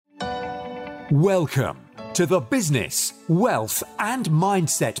Welcome to the Business, Wealth and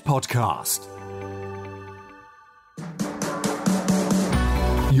Mindset Podcast.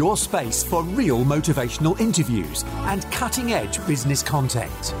 Your space for real motivational interviews and cutting-edge business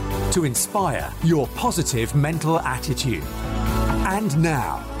content to inspire your positive mental attitude. And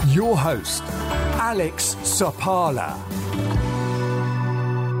now, your host, Alex Sapala.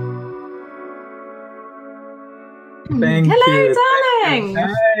 Hello, darling.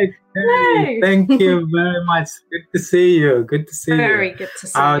 Hi. Thank you very much. Good to see you. Good to see you. Very good to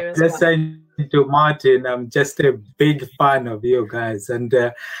see you as well. Just saying to Martin, I'm just a big fan of you guys. And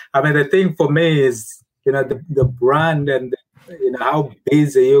the thing for me is, the brand and, how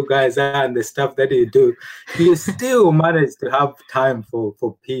busy you guys are and the stuff that you do, you still manage to have time for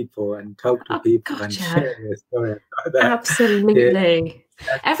people and talk to people and share your story about that. Absolutely.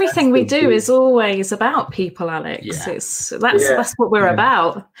 Yeah. Everything we do is always about people, Alex. Yeah. That's what we're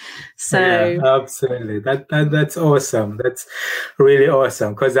about. So absolutely, that's awesome. That's really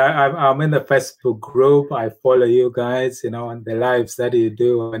awesome because I'm in the Facebook group. I follow you guys, on the lives that you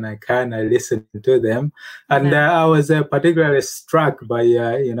do. When I can, I listen to them, and I was particularly struck by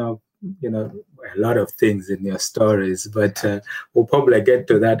a lot of things in your stories, but we'll probably get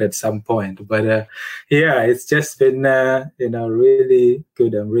to that at some point. But it's just been really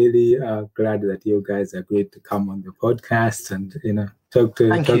good. I'm really glad that you guys agreed to come on the podcast and talk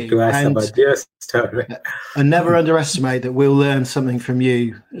to us about your story. And never underestimate that we'll learn something from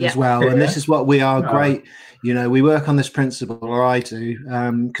you as well. And this is what we are great. We work on this principle, or I do,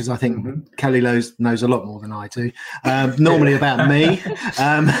 because I think Kelly knows a lot more than I do, normally about me.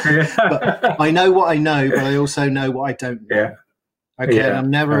 But I know what I know, but I also know what I don't know. Yeah. Okay, and I'm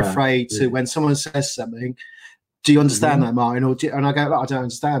never afraid to, when someone says something, do you understand that, Martin? And I go, I don't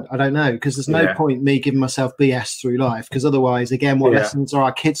understand. I don't know, because there's no point me giving myself BS through life, because otherwise, again, what lessons are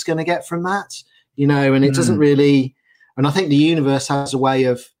our kids going to get from that? And it doesn't really, and I think the universe has a way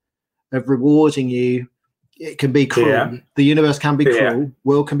of rewarding you. It can be cruel. Yeah. The universe can be cruel.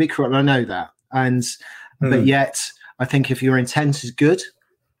 World can be cruel. And I know that. But yet, I think if your intent is good,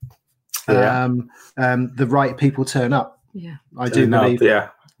 the right people turn up. Yeah, I do believe.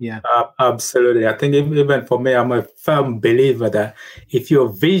 Absolutely. I think even for me, I'm a firm believer that if your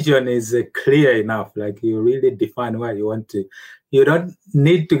vision is clear enough, like you really define where you want to, you don't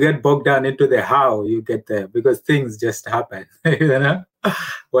need to get bogged down into the how you get there, because things just happen.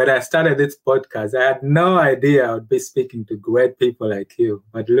 When I started this podcast, I had no idea I would be speaking to great people like you,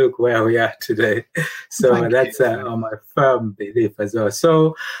 but look where we are today. So that's my firm belief as well.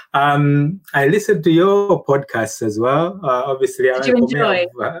 So I listened to your podcast as well. Obviously, did you enjoy?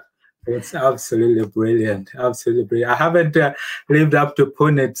 It's absolutely brilliant. Absolutely brilliant. I haven't lived up to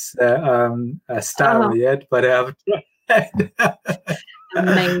Punit's style yet, but I've tried.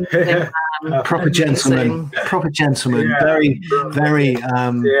 Amazing, proper gentleman. Very, very.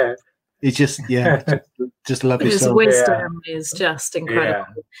 He just love his wisdom is just incredible.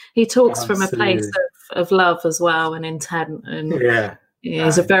 He talks from a place of love as well and intent, and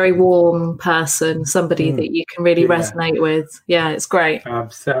he's a very warm person, somebody that you can really resonate with. Yeah, it's great.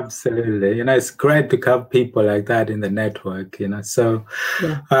 Absolutely. It's great to have people like that in the network, So,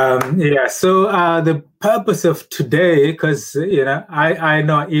 so the purpose of today, because, I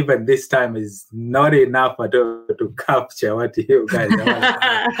know even this time is not enough to capture what you guys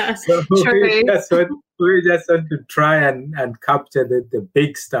are. So we just want to try and capture the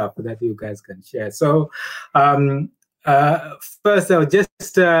big stuff that you guys can share. So, first, I'll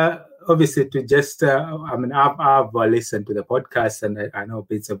just obviously to just I've listened to the podcast and I know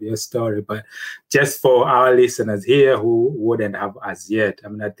bits of your story, but just for our listeners here who wouldn't have as yet,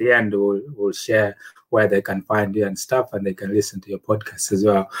 at the end we'll share where they can find you and stuff, and they can listen to your podcast as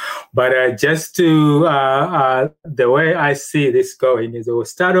well. But just to the way I see this going is we'll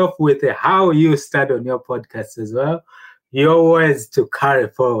start off with how you start on your podcast as well, your words to carry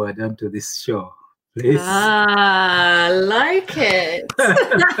forward onto this show. Please. I like it.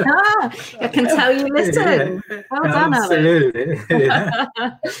 I can tell you listen. Well done, absolutely.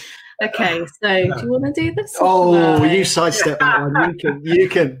 Okay, so do you want to do this? Oh, you sidestep that one. You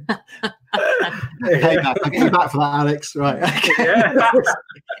can. Hey, I'll get you back for that, Alex. Right. Okay.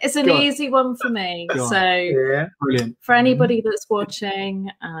 It's an easy one for me. So, brilliant. For anybody that's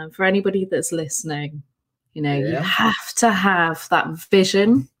watching, for anybody that's listening, you have to have that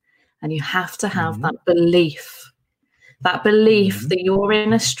vision. And you have to have that belief that you're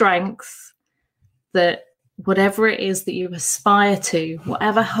in a strength, that whatever it is that you aspire to,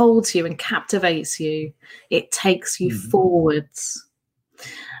 whatever holds you and captivates you, it takes you forwards.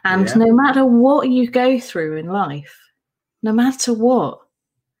 And no matter what you go through in life, no matter what,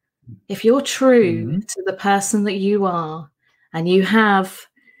 if you're true to the person that you are, and you have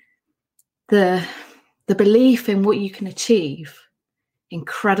the belief in what you can achieve,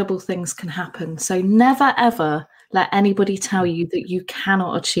 incredible things can happen. So never, ever let anybody tell you that you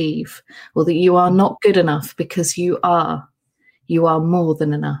cannot achieve or that you are not good enough, because you are more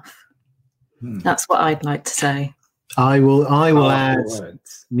than enough. That's what I'd like to say. I will add.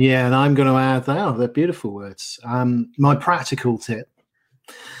 Words. Yeah, and I'm going to add that. Oh, they're beautiful words. My practical tip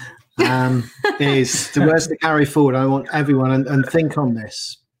is the words to carry forward. I want everyone and think on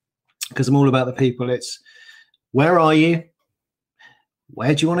this, because I'm all about the people. It's, where are you?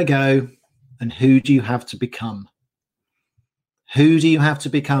 Where do you want to go? And who do you have to become? Who do you have to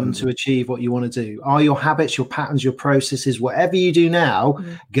become to achieve what you want to do? Are your habits, your patterns, your processes, whatever you do now,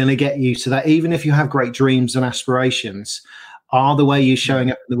 going to get you to that? Even if you have great dreams and aspirations, are the way you're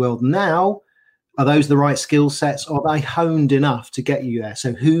showing up in the world now, are those the right skill sets? Are they honed enough to get you there?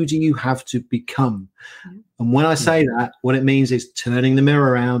 So who do you have to become? And when I say that, what it means is turning the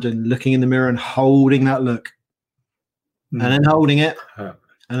mirror around and looking in the mirror and holding that look. And then holding it, and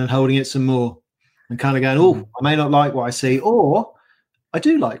then holding it some more. And kind of going, oh, I may not like what I see, or I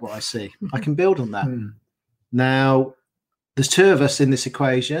do like what I see. I can build on that. Now, there's two of us in this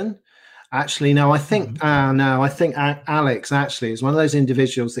equation. Actually, no, I think Alex actually is one of those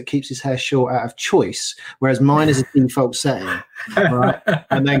individuals that keeps his hair short out of choice, whereas mine is a default setting. Right?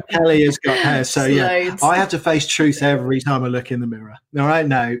 And then Kelly has got hair. So yeah, I have to face truth every time I look in the mirror. All right,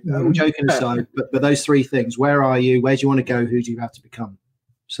 no, I'm joking aside, but those three things: where are you? Where do you want to go? Who do you have to become?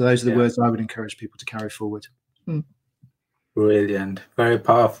 So those are the words I would encourage people to carry forward. Brilliant. Very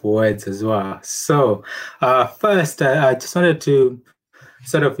powerful words as well. So first, I just wanted to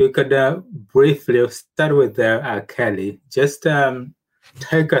sort of, you could briefly start with Kelly. Just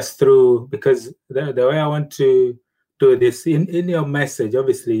take us through, because the way I want to do this, in your message,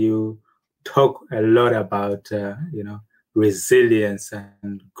 obviously you talk a lot about, resilience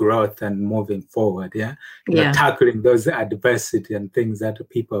and growth and moving forward, tackling those adversity and things that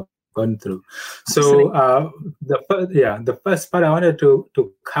people have gone through. So the first part I wanted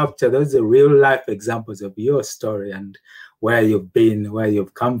to capture, those are real life examples of your story and where you've been, where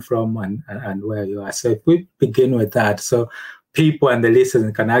you've come from, and where you are. So if we begin with that, so people and the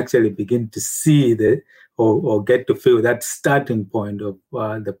listeners can actually begin to see or get to feel that starting point of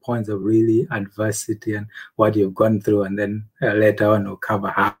the points of really adversity and what you've gone through, and then later on we'll cover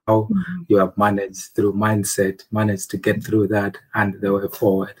how you have managed through mindset, to get through that and the way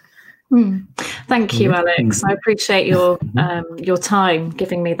forward. Thank you, Alex. I appreciate your time,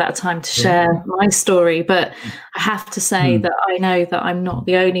 giving me that time to share my story. But I have to say that I know that I'm not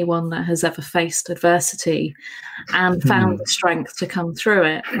the only one that has ever faced adversity and found the strength to come through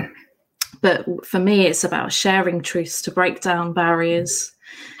it. But for me, it's about sharing truths to break down barriers,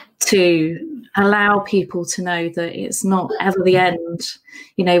 to allow people to know that it's not ever the end.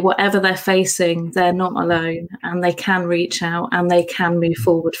 Whatever they're facing, they're not alone, and they can reach out and they can move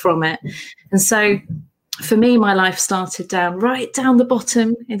forward from it. And so for me, my life started right down the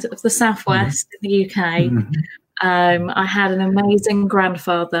bottom of the Southwest in the UK. I had an amazing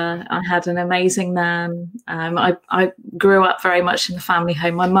grandfather. I had an amazing nan. I grew up very much in the family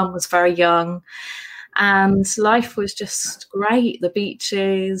home. My mum was very young, and life was just great. The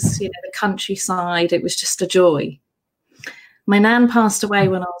beaches, the countryside, it was just a joy. My nan passed away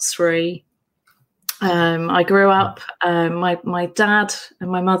when I was 3. I grew up, my dad and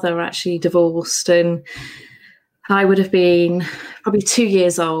my mother were actually divorced, and I would have been probably 2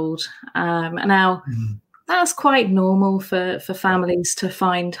 years old. Now, that's quite normal for families to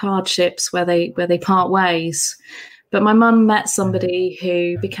find hardships where they part ways. But my mum met somebody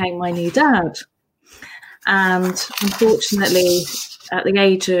who became my new dad. And unfortunately, at the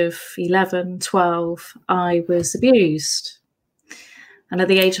age of 11, 12, I was abused. And at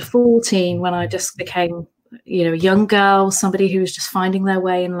the age of 14, when I just became, a young girl, somebody who was just finding their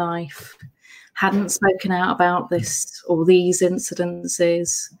way in life, hadn't spoken out about this or these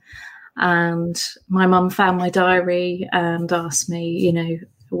incidences. And my mum found my diary and asked me,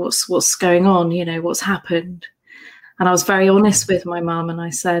 what's going on, what's happened. And I was very honest with my mum, and I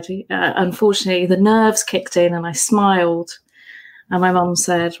said, unfortunately, the nerves kicked in, and I smiled. And my mum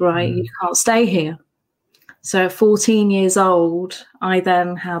said, right, you can't stay here. So at 14 years old, I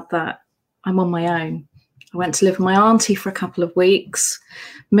then had that, I'm on my own. I went to live with my auntie for a couple of weeks,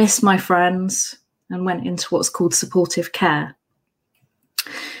 missed my friends, and went into what's called supportive care.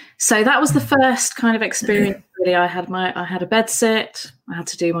 So that was the first kind of experience, really. I had a bed sit, I had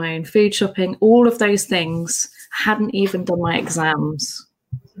to do my own food shopping, all of those things. I hadn't even done my exams.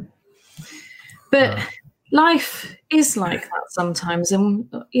 But life is like that sometimes, and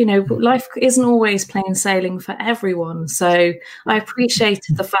life isn't always plain sailing for everyone. So I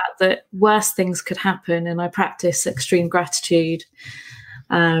appreciated the fact that worse things could happen, and I practiced extreme gratitude,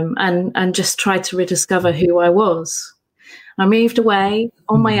 and just tried to rediscover who I was. I moved away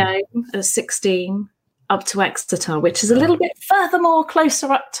on my own at 16 up to Exeter, which is a little bit furthermore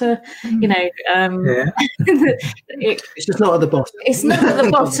closer up to, it's just not at the bottom. It's not at the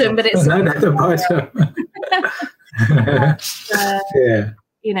bottom, but it's not at the bottom.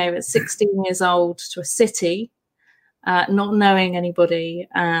 At 16 years old, to a city, not knowing anybody,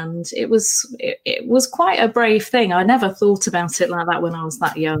 and it was quite a brave thing. I never thought about it like that when I was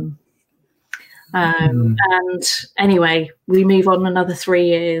that young. And anyway, we move on another 3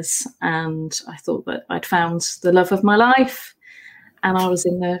 years, and I thought that I'd found the love of my life, and I was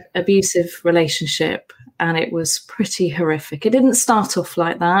in an abusive relationship, and it was pretty horrific. It didn't start off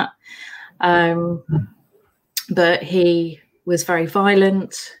like that, but he was very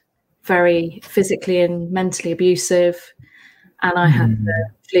violent, very physically and mentally abusive, and I had to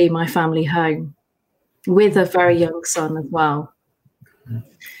flee my family home with a very young son as well.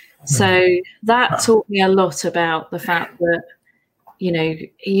 So that taught me a lot about the fact that,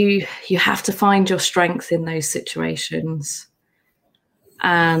 you have to find your strength in those situations.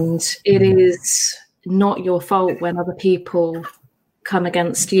 And it is not your fault when other people come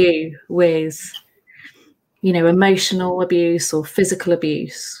against you with, emotional abuse or physical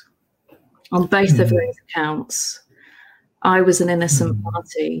abuse. On both of those accounts, I was an innocent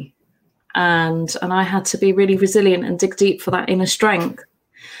party, and I had to be really resilient and dig deep for that inner strength.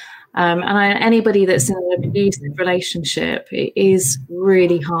 Anybody that's in an abusive relationship, it is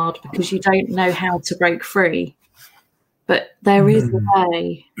really hard because you don't know how to break free. But there is a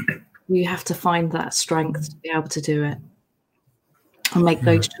way. You have to find that strength to be able to do it and make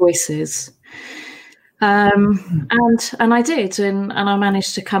those choices. And I did, and I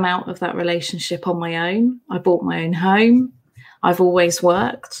managed to come out of that relationship on my own. I bought my own home. I've always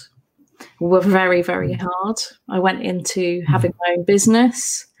worked. Worked very, very hard. I went into having my own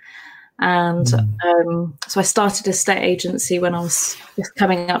business. And so I started a estate agency when I was just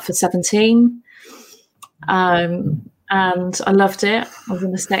coming up for 17. And I loved it. I was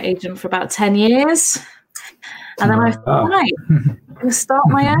an estate agent for about 10 years. And then I thought, right, I'm going to start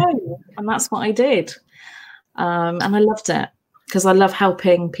my own. And that's what I did. And I loved it because I love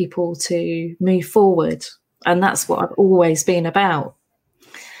helping people to move forward. And that's what I've always been about.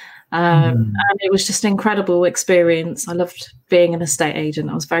 And it was just an incredible experience. I loved being an estate agent.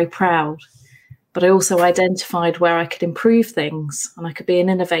 I was very proud, but I also identified where I could improve things, and I could be an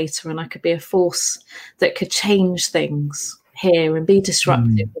innovator, and I could be a force that could change things here and be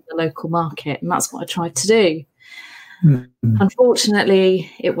disruptive in the local market. And that's what I tried to do. Unfortunately,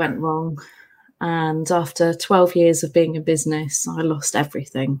 it went wrong. And after 12 years of being in business, I lost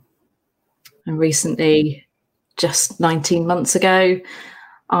everything. And recently, just 19 months ago,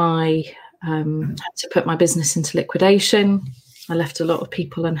 I had to put my business into liquidation. I left a lot of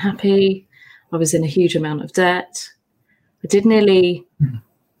people unhappy. I was in a huge amount of debt. I did nearly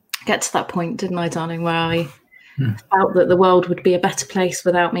get to that point, didn't I, darling, where I felt that the world would be a better place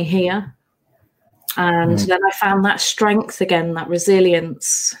without me here. And then I found that strength again, that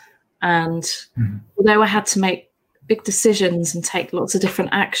resilience. And although I had to make big decisions and take lots of different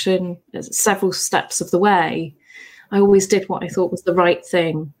action at several steps of the way, I always did what I thought was the right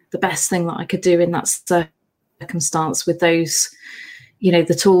thing, the best thing that I could do in that circumstance with those,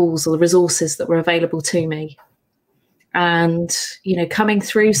 the tools or the resources that were available to me. And, coming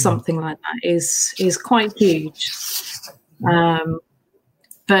through something like that is quite huge.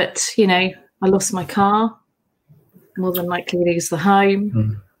 But, I lost my car, more than likely lose the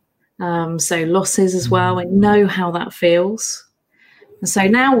home. So losses as well. I know how that feels. And so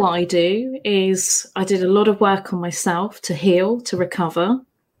now what I do is I did a lot of work on myself to heal, to recover.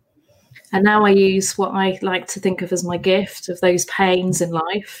 And now I use what I like to think of as my gift of those pains in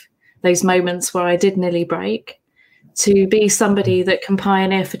life, those moments where I did nearly break, to be somebody that can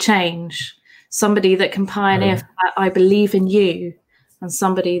pioneer for change, somebody that can pioneer for that I believe in you, and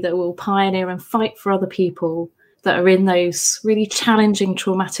somebody that will pioneer and fight for other people that are in those really challenging,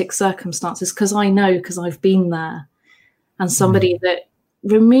 traumatic circumstances, because I've been there. And somebody that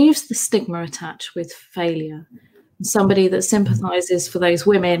removes the stigma attached with failure, and somebody that sympathizes for those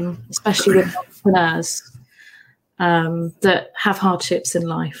women, especially with entrepreneurs, that have hardships in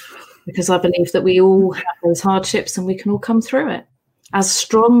life, because I believe that we all have those hardships and we can all come through it as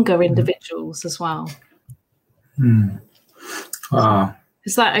stronger individuals as well. Wow.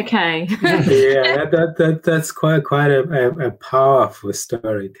 Is that okay? Yeah, that's quite a powerful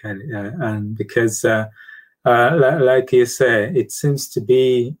story, Kelly, and because like you say, it seems to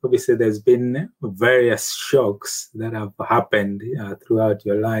be, obviously there's been various shocks that have happened throughout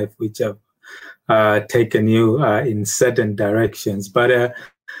your life, which have taken you in certain directions. But,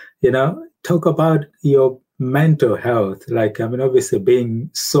 talk about your mental health. Like, I mean, obviously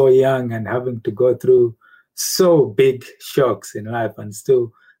being so young and having to go through so big shocks in life and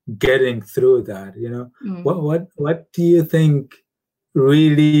still getting through that, what do you think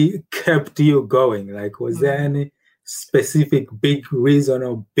really kept you going? Like, was there any specific big reason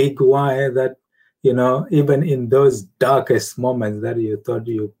or big why that, even in those darkest moments that you thought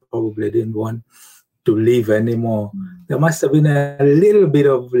you probably didn't want to live anymore, there must have been a little bit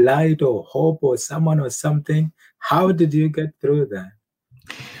of light or hope or someone or something? How did you get through that?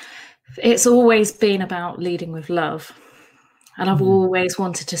 It's always been about leading with love. And I've always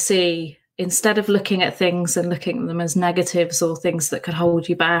wanted to see, instead of looking at things and looking at them as negatives or things that could hold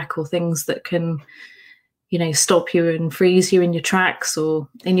you back or things that can, stop you and freeze you in your tracks, or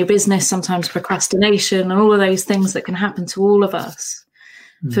in your business, sometimes procrastination and all of those things that can happen to all of us.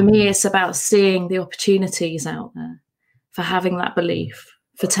 For me, it's about seeing the opportunities out there, for having that belief,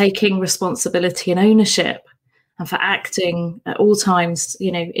 for taking responsibility and ownership, and for acting at all times,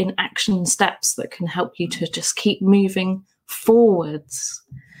 in action steps that can help you to just keep moving forwards.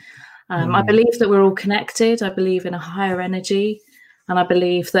 I believe that we're all connected. I believe in a higher energy, and I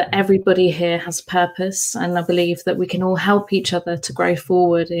believe that everybody here has purpose, and I believe that we can all help each other to grow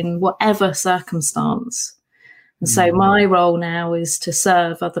forward in whatever circumstance. And so my role now is to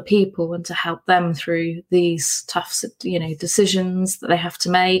serve other people and to help them through these tough, decisions that they have to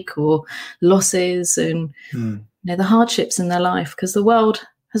make, or losses and the hardships in their life, because the world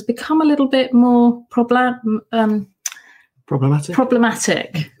has become a little bit more problematic.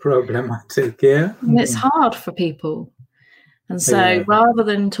 Yeah. And it's hard for people. And so rather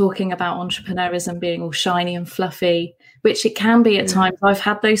than talking about entrepreneurism being all shiny and fluffy, which it can be at times, I've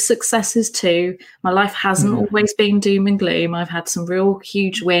had those successes too. My life hasn't always been doom and gloom. I've had some real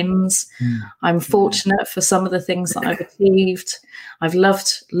huge wins. I'm fortunate for some of the things that I've achieved. I've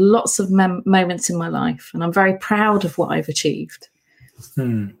loved lots of moments in my life, and I'm very proud of what I've achieved.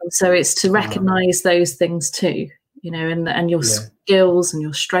 And so it's to recognize those things too, and your skills and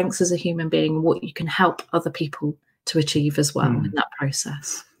your strengths as a human being, what you can help other people to achieve as well in that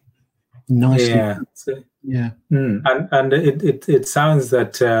process. Nice. And it sounds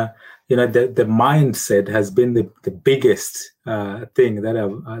that the mindset has been the biggest thing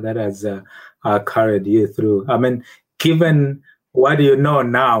that has carried you through. I mean, given what you know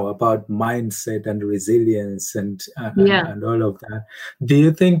now about mindset and resilience and all of that, do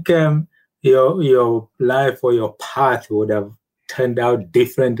you think your life or your path would have turned out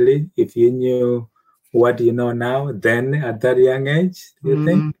differently if you knew what you know now then at that young age, do you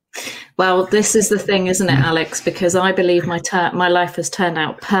think? Well, this is the thing, isn't it, Alex? Because I believe my life has turned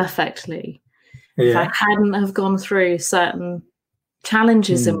out perfectly. If I hadn't have gone through certain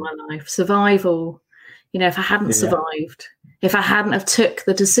challenges in my life, survival, if I hadn't survived, if I hadn't have took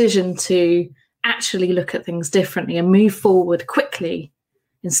the decision to actually look at things differently and move forward quickly,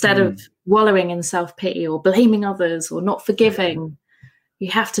 instead of wallowing in self-pity or blaming others or not forgiving. You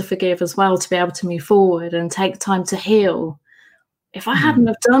have to forgive as well to be able to move forward and take time to heal. If I hadn't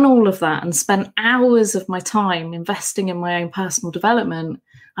have done all of that and spent hours of my time investing in my own personal development,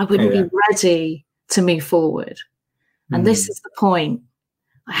 I wouldn't be ready to move forward. And this is the point.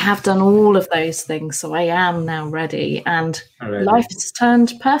 I have done all of those things, so I am now ready. And life has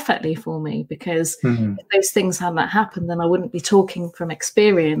turned perfectly for me, because if those things hadn't happened, then I wouldn't be talking from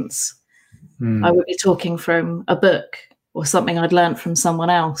experience. I would be talking from a book or something I'd learned from someone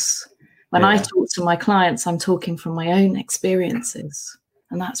else. When I talk to my clients, I'm talking from my own experiences,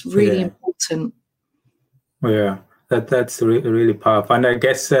 and that's really important. Yeah, that's really powerful. And I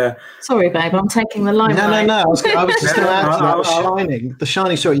guess... sorry, babe, I'm taking the line. No. I was just going to add to that. Shining. The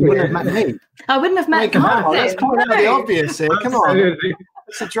Shining story. You wouldn't have met me. I wouldn't have met Come on, let's point out the obvious here. Come on.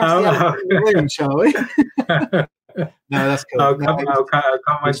 Let's address the elephant in the room, shall we? No, that's cool. I'll come to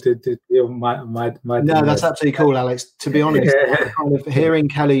my No, that's absolutely cool, Alex. To be honest, kind of hearing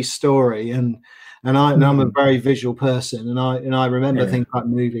Kelly's story, and I'm a very visual person, and I remember things like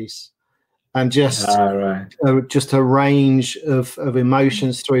movies, and just a range of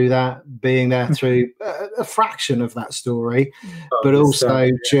emotions through that, being there through a fraction of that story, but also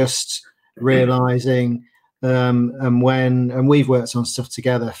just realizing, and we've worked on stuff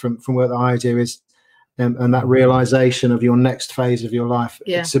together from work that I do is. And that realization of your next phase of your life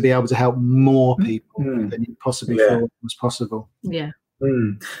to be able to help more people than you possibly thought was possible. Yeah.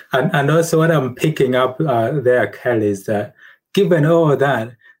 And also what I'm picking up there, Kelly, is that given all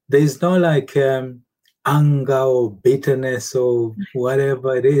that, there's no anger or bitterness or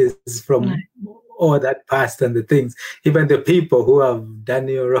whatever it is from all that past and the things, even the people who have done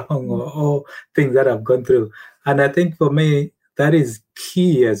you wrong or all things that I've gone through. And I think for me, that is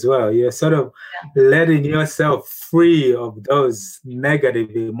key as well. You're sort of letting yourself free of those negative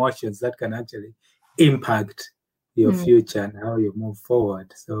emotions that can actually impact your future and how you move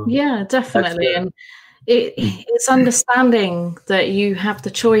forward. So yeah, definitely. And it's understanding that you have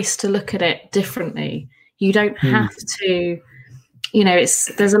the choice to look at it differently. You don't have to,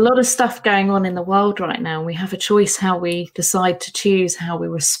 there's a lot of stuff going on in the world right now. We have a choice how we decide to choose how we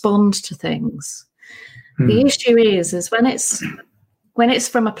respond to things. The issue is when it's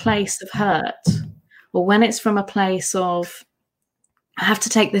from a place of hurt, or when it's from a place of, I have to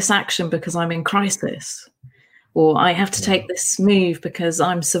take this action because I'm in crisis, or I have to take this move because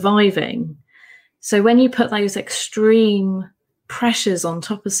I'm surviving. So when you put those extreme pressures on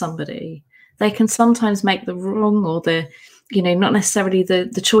top of somebody, they can sometimes make the wrong or the, not necessarily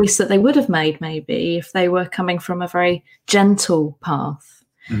the choice that they would have made maybe if they were coming from a very gentle path.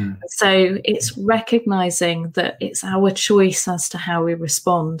 So it's recognizing that it's our choice as to how we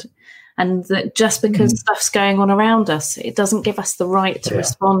respond, and that just because stuff's going on around us, it doesn't give us the right to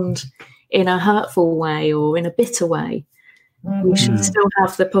respond in a hurtful way or in a bitter way. We should still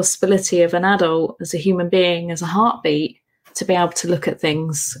have the possibility of an adult as a human being, as a heartbeat, to be able to look at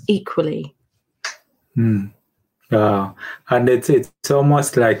things equally. And it's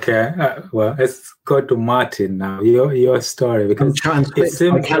almost like let's go to Martin now. Your story, because I'm trying to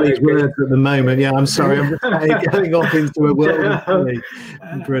think Kelly's words at the moment. Yeah, I'm sorry, I'm just getting off into a world.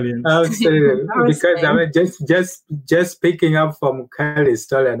 Brilliant. Absolutely, because I mean, just picking up from Kelly's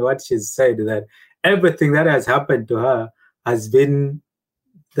story and what she said, that everything that has happened to her has been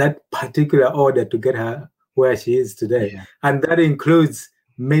that particular order to get her where she is today, and that includes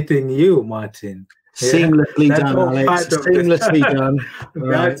meeting you, Martin. Seamlessly done, Alex. Seamlessly done.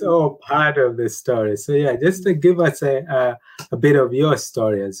 That's all part of the story. So just to give us a bit of your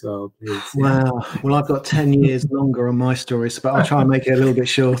story as well, please. Wow. Well, I've got 10 years longer on my stories, but I'll try and make it a little bit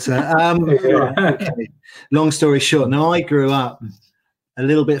shorter. Okay. Long story short. Now, I grew up a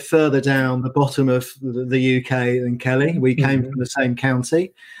little bit further down the bottom of the UK than Kelly. We came from the same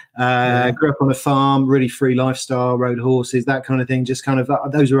county. Grew up on a farm, really free lifestyle, rode horses, that kind of thing. Just kind of,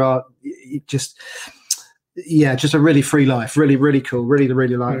 those are our, just a really free life. Really, really cool. Really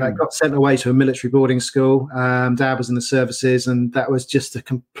like that. Got sent away to a military boarding school. Dad was in the services, and that was just a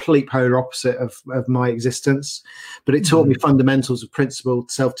complete polar opposite of my existence. But it taught me fundamentals of principle,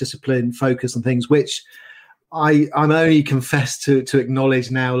 self-discipline, focus, and things, which I'm only confessed to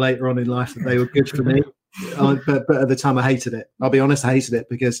acknowledge now later on in life that they were good for me. But at the time I hated it. I'll be honest, I hated it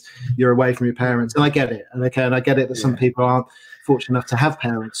because you're away from your parents, and I get it. And I get it that some people aren't fortunate enough to have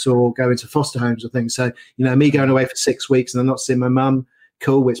parents or go into foster homes or things. So, me going away for 6 weeks and I'm not seeing my mum,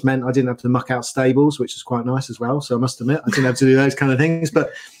 cool, which meant I didn't have to muck out stables, which is quite nice as well. So I must admit, I didn't have to do those kind of things,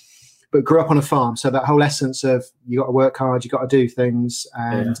 but grew up on a farm. So that whole essence of you got to work hard, you got to do things,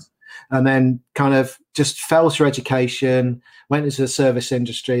 and then kind of just fell through education, went into the service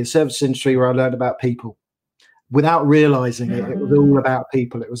industry where I learned about people. Without realizing it, it was all about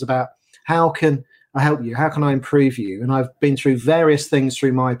people. It was about, how can I help you? How can I improve you? And I've been through various things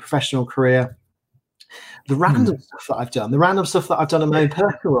through my professional career. The random stuff that I've done, in my own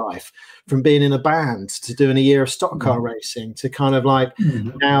personal life, from being in a band to doing a year of stock car racing to kind of like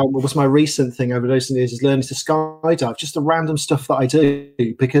now, what was my recent thing over those years is learning to skydive, just the random stuff that I do,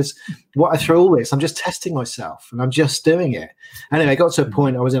 because through all this, I'm just testing myself and I'm just doing it. Anyway, I got to a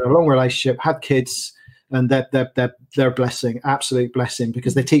point, I was in a long relationship, had kids, and they're a blessing, absolute blessing,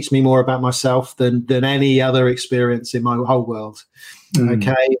 because they teach me more about myself than any other experience in my whole world.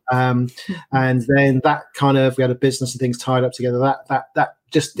 Okay. And then that kind of, we had a business and things tied up together. That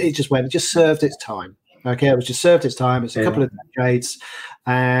just served its time. Okay. It was just served its time. It's a couple of decades,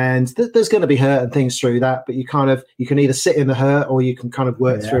 and there's going to be hurt and things through that, but you can either sit in the hurt or you can kind of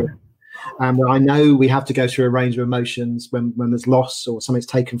work through it. And I know we have to go through a range of emotions when there's loss or something's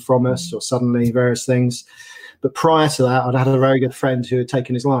taken from us or suddenly various things. But prior to that, I'd had a very good friend who had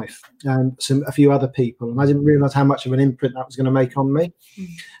taken his life, and a few other people. And I didn't realize how much of an imprint that was going to make on me.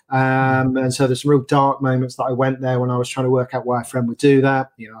 And so there's some real dark moments that I went there when I was trying to work out why a friend would do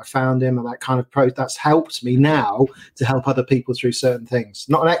that. I found him, and that kind of that's helped me now to help other people through certain things.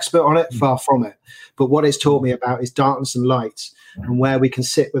 Not an expert on it, far from it. But what it's taught me about is darkness and light, and where we can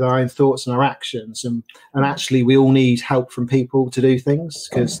sit with our own thoughts and our actions. And actually, we all need help from people to do things,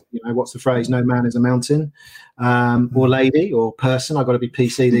 because what's the phrase? No man is a mountain, or lady or person. I've got to be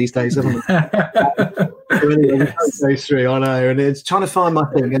PC these days, haven't I? Go through, I know, and it's trying to find my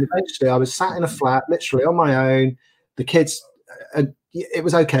thing. And eventually, I was sat in a flat, literally on my own. The kids, it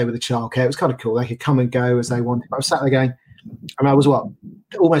was okay with the childcare. It was kind of cool. They could come and go as they wanted. But I was sat there going, and I was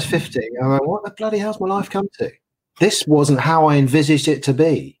almost 50. And I went, what the bloody hell's my life come to? This wasn't how I envisaged it to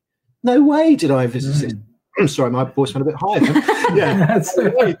be. No way did I envisage it. I'm sorry, my voice went a bit higher. Yeah, no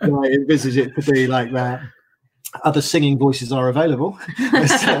way did I envisage it to be like that. Other singing voices are available. So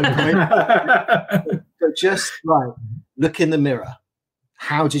just look in the mirror.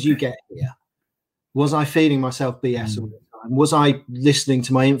 How did you get here? Was I feeding myself BS all the time? Was I listening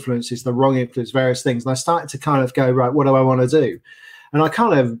to my influences, the wrong influence, various things? And I started to kind of go, right, what do I want to do? And I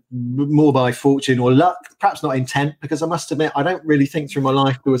kind of, more by fortune or luck, perhaps not intent, because I must admit, I don't really think through my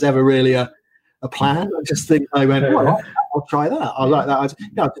life there was ever really a plan. I just think I went, I'll try that. I like that. I've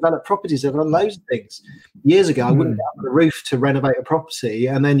developed properties. I've done loads of things. Years ago, I wouldn't get up on the roof to renovate a property.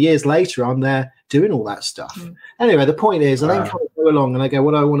 And then years later, I'm there doing all that stuff. Anyway, the point is, I then kind of go along and I go,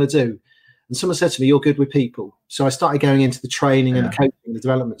 what do I want to do? And someone said to me, you're good with people. So I started going into the training and the coaching, the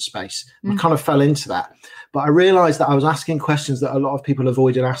development space. I kind of fell into that. But I realized that I was asking questions that a lot of people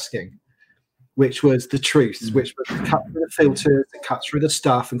avoided asking, which was the truth, which was to cut through the filters, to cut through the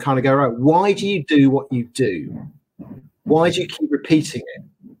stuff and kind of go, right, why do you do what you do? Why do you keep repeating it?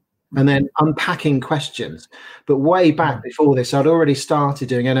 And then unpacking questions. But way back before this, I'd already started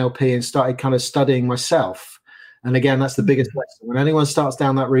doing NLP and started kind of studying myself. And again, that's the biggest lesson. When anyone starts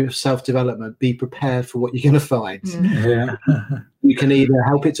down that route of self-development, be prepared for what you're going to find. You can either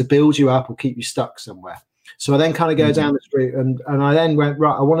help it to build you up or keep you stuck somewhere. So I then kind of go down this route and I then went,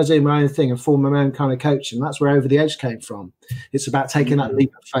 right, I want to do my own thing and form my own kind of coach. And that's where Over the Edge came from. It's about taking that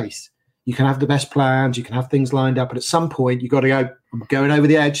leap of faith. You can have the best plans, you can have things lined up, but at some point you've got to go, I'm going over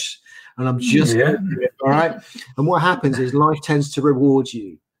the edge and I'm just going to do it, all right? And what happens is life tends to reward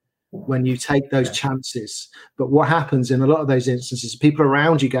you when you take those chances. But what happens in a lot of those instances, people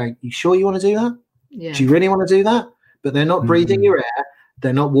around you going, you sure you want to do that? Do you really want to do that? But they're not breathing your air.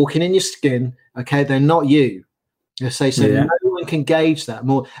 They're not walking in your skin. Okay, they're not you. So no one can gauge that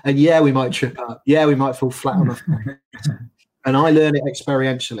more. And we might trip up. We might fall flat on our face. And I learn it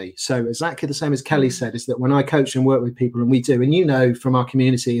experientially. So exactly the same as Kelly said, is that when I coach and work with people, and we do, and from our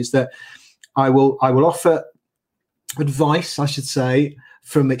community, is that I will offer advice, I should say,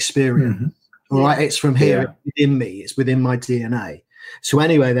 from experience. All right, it's from here, it's within me, it's within my DNA. So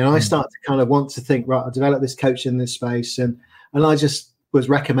anyway, then I start to kind of want to think, right, I'll develop this coach in this space, and I just was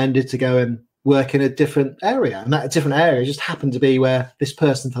recommended to go and work in a different area, and that different area just happened to be where this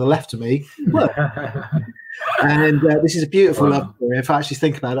person to the left of me worked. And this is a beautiful love story. If I actually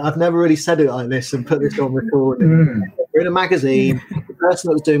think about it, I've never really said it like this and put this on recording. We're in a magazine. The person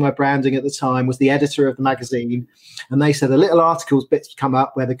that was doing my branding at the time was the editor of the magazine, and they said a little articles bits come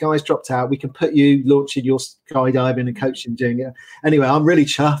up where the guys dropped out. We can put you launching your skydiving and coaching doing it. Anyway, I'm really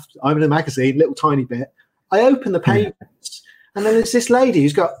chuffed. I'm in a magazine, little tiny bit. I open the pages, and then there's this lady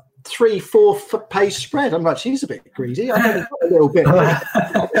who's got 3-4 page spread. I'm like, she's a bit greedy. I've only got a little bit.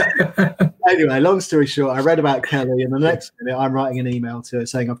 Anyway, long story short, I read about Kelly, and the next minute I'm writing an email to her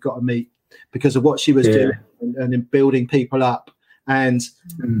saying I've got to meet because of what she was doing and in building people up. And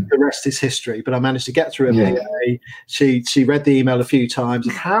the rest is history. But I managed to get through a PA. She read the email a few times.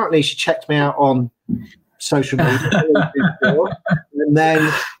 Apparently, she checked me out on social media. And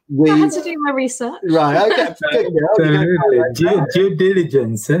then I had to do my research. Right, okay. Due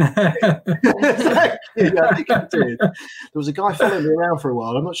diligence. Exactly. I think I did. There was a guy following me around for a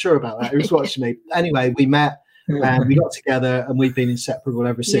while. I'm not sure about that. He was watching me. Anyway, we met and we got together and we've been inseparable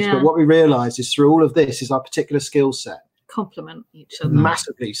ever since. But what we realised is through all of this is our particular skill set. Complement each other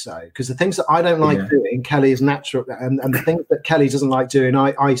massively so, because the things that I don't like doing, Kelly is natural, and the things that Kelly doesn't like doing,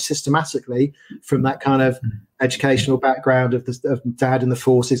 I systematically, from that kind of educational background of dad in the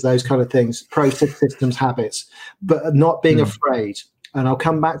forces, those kind of things, process, systems, habits, but not being afraid. And I'll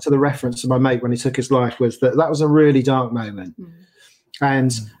come back to the reference of my mate when he took his life, was that was a really dark moment.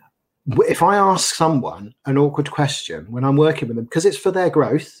 And if I ask someone an awkward question when I'm working with them, because it's for their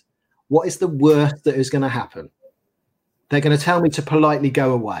growth, what is the worst that is going to happen? They're going to tell me to politely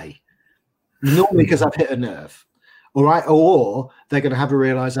go away, normally because I've hit a nerve, all right? Or they're going to have a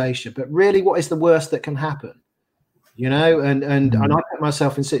realization. But really, what is the worst that can happen? And I put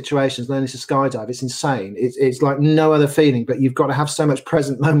myself in situations learning to skydive. It's insane. It's like no other feeling. But you've got to have so much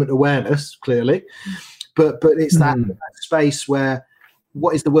present moment awareness, clearly. But it's that space where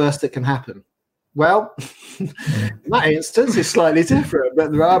what is the worst that can happen? Well, in that instance, it's slightly different,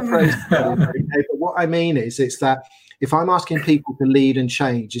 but there are pros. But what what I mean is, it's that if I'm asking people to lead and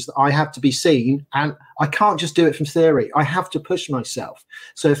change, is that I have to be seen, and I can't just do it from theory. I have to push myself.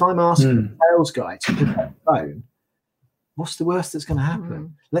 So if I'm asking a sales guy to pick up the phone, what's the worst that's going to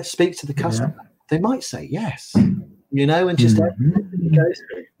happen? Let's speak to the customer. Yeah. They might say yes, you know, and just everything goes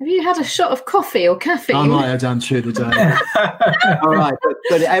through. Have you had a shot of coffee or caffeine? I might have done through the day. All right,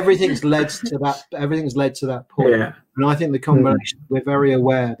 but everything's led to that. Everything's led to that point, and I think the combination. We're very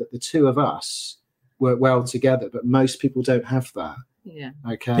aware that the two of us work well together, but most people don't have that. Yeah.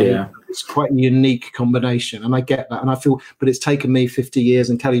 Okay. Yeah. It's quite a unique combination, and I get that, and I feel. But it's taken me 50 years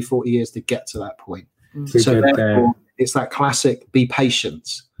and Kelly 40 years to get to that point. So therefore, it's that classic: be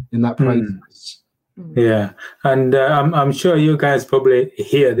patient in that process. Yeah, and I'm sure you guys probably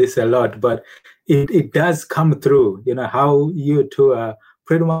hear this a lot, but it does come through, you know, how you two are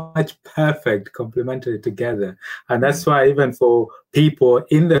pretty much perfect, complementary together. And that's why even for people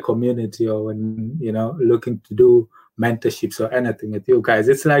in the community, or when, you know, looking to do mentorships or anything with you guys,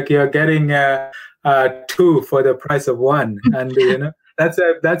 it's like you're getting two for the price of one. And, you know,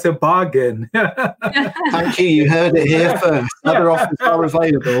 that's a bargain. Thank you. You heard it here first. Other offers are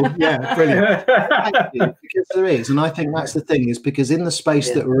available. Yeah, brilliant. Thank you. Because there is, and I think that's the thing, is because in the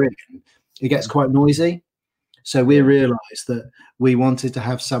space that we're in, it gets quite noisy. So we realised that we wanted to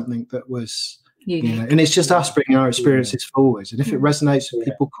have something that was, you know, and it's just us bringing our experiences forward. And if it resonates with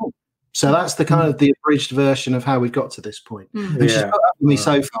people, cool. So that's the kind of the abridged version of how we've got to this point. And she's put up with me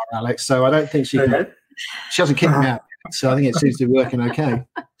so far, Alex. So I don't think she hasn't kicked me out. So I think it seems to be working okay.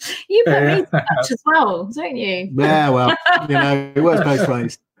 You put me to touch as well, don't you? Yeah, well, you know, it works both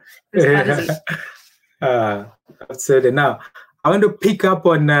ways. Absolutely. Now, I want to pick up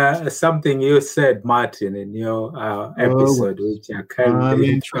on something you said, Martin, in your episode, which I can't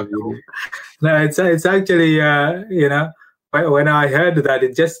interview. No, it's actually, you know, when I heard that,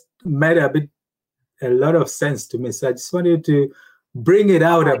 it just made a lot of sense to me. So I just wanted to bring it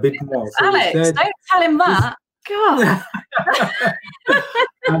out a bit more. So Alex, don't tell him that. God.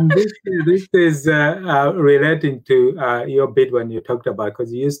 And this is relating to your bit when you talked about,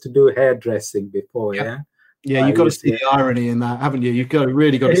 because you used to do hairdressing before, yeah? Yeah, you've got to see the irony in that, haven't you? You've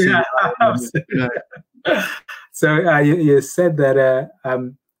really got to see the irony. So you said that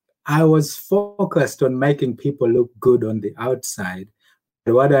I was focused on making people look good on the outside.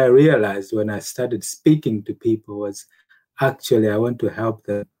 But what I realized when I started speaking to people was, actually, I want to help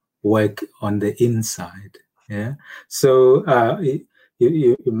them work on the inside. Yeah. So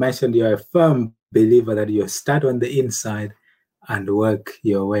you mentioned you're a firm believer that you start on the inside and work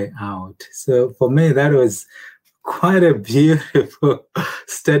your way out. So for me, that was quite a beautiful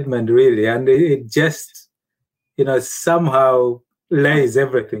statement, really. And it just, you know, somehow lays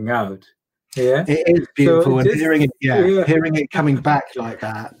everything out. Yeah. It is beautiful. So and hearing it coming back like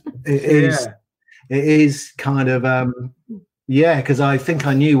that, it is kind of, because I think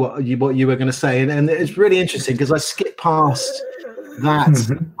I knew what you were going to say. And it's really interesting because I skipped past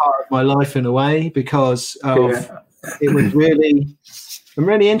that part of my life in a way because of it was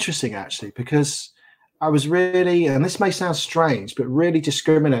really interesting, actually, because I was really, and this may sound strange, but really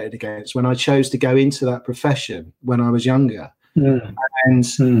discriminated against when I chose to go into that profession when I was younger. And,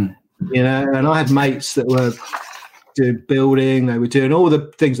 you know, and I had mates that were doing building, they were doing all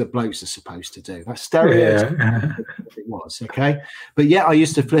the things that blokes are supposed to do. That's stereotypical. It was, okay? But yeah, I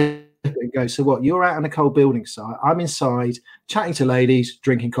used to flip it and go, so what, you're out on a cold building site, I'm inside chatting to ladies,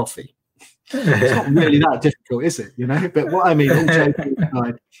 drinking coffee. It's not really that difficult, is it? You know, but what I mean, all joking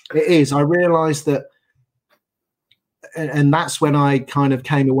aside, it is. I realised that, and that's when I kind of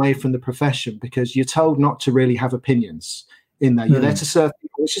came away from the profession, because you're told not to really have opinions in there. You're there to serve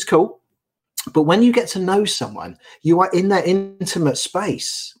people, which is cool. But when you get to know someone, you are in that intimate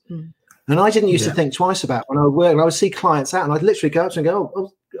space. And I didn't used to think twice about when I would work. And I would see clients out, and I'd literally go up to them and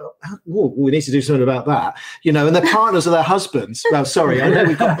go, we need to do something about that, you know, and the partners of their husbands. Well, sorry, I know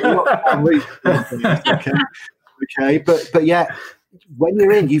we've got a lot of okay, but yeah, when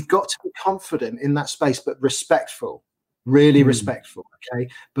you're in, you've got to be confident in that space, but respectful, really respectful, okay?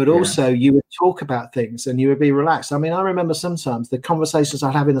 But also you would talk about things and you would be relaxed. I mean, I remember sometimes the conversations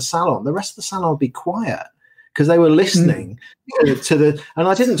I'd have in the salon, the rest of the salon would be quiet because they were listening to the, and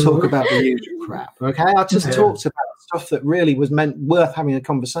I didn't talk about the usual crap, okay? I just talked about stuff that really was worth having a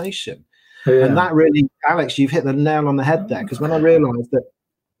conversation. And that really, Alex, you've hit the nail on the head there, because when I realized that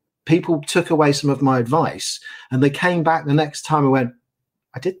people took away some of my advice and they came back the next time and went,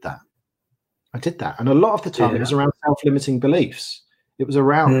 I did that. And a lot of the time it was around self-limiting beliefs. It was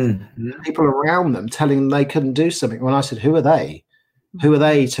around people around them telling them they couldn't do something. When I said, who are they? Who are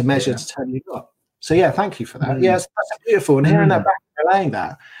they to measure to tell you what? So yeah, thank you for that. Yes, that's beautiful. And hearing that back relaying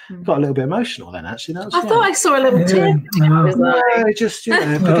that, got a little bit emotional then, actually. That was, I thought I saw a little tear. No, just,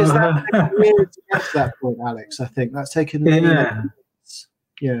 because that really to get to that point, Alex, I think that's taken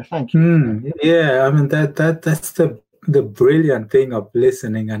thank you. Yeah, I mean that's the brilliant thing of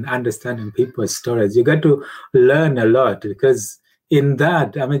listening and understanding people's stories. You get to learn a lot, because in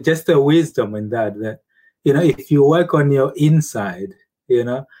that, I mean, just the wisdom in that if you work on your inside,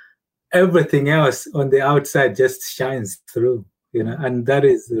 everything else on the outside just shines through, and that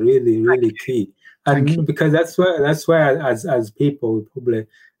is really, really key. And because that's where as people we probably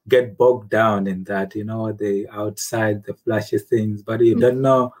get bogged down in that, the outside, the flashy things, but you don't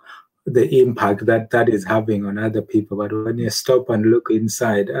know the impact that is having on other people. But when you stop and look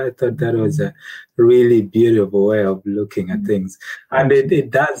inside, I thought that was a really beautiful way of looking at things. And it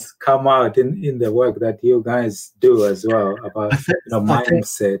does come out in the work that you guys do as well, about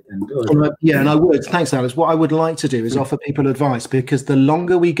mindset and all that. And I would. Thanks, Alex. What I would like to do is offer people advice, because the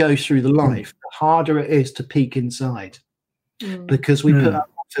longer we go through the life, the harder it is to peek inside, because we put up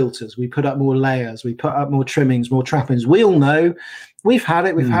filters, we put up more layers, we put up more trimmings, more trappings. We all know we've had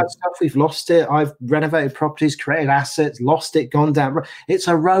it, we've had stuff, we've lost it. I've renovated properties, created assets, lost it, gone down. It's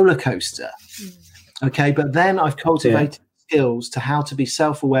a roller coaster. Okay, but then I've cultivated skills to how to be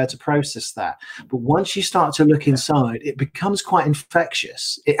self-aware to process that. But once you start to look inside, it becomes quite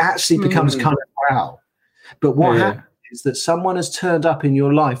infectious. It actually becomes kind of foul. But what happens is that someone has turned up in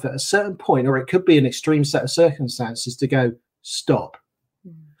your life at a certain point, or it could be an extreme set of circumstances, to go, stop.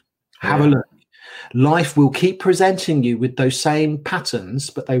 Have a look. Life will keep presenting you with those same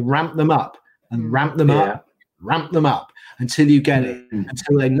patterns, but they ramp them up and ramp them up, ramp them up until you get it,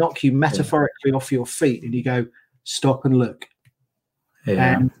 until they knock you metaphorically off your feet and you go, stop and look.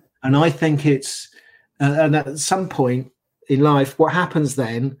 And I think it's, and at some point in life, what happens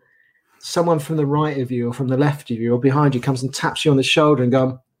then, someone from the right of you or from the left of you or behind you comes and taps you on the shoulder and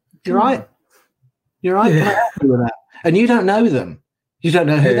goes, you're right. You're right. Can I help you with that? And you don't know them. You don't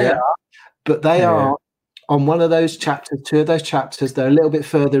know who they are, but they are on one of those chapters, two of those chapters. They're a little bit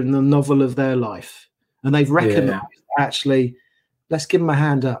further in the novel of their life, and they've recognized, actually, let's give them a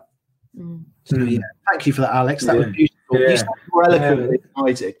hand up. So, thank you for that, Alex. That was beautiful. You sound more eloquently than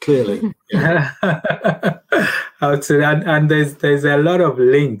I did, clearly. And there's a lot of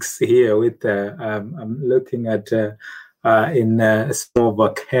links here with I'm looking at in some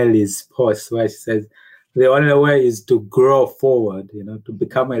of Kelly's posts where she says, the only way is to grow forward, to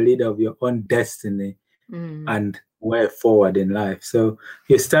become a leader of your own destiny and way forward in life. So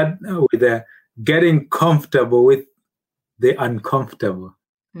you start with getting comfortable with the uncomfortable.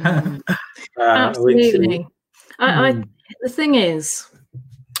 Absolutely. The thing is,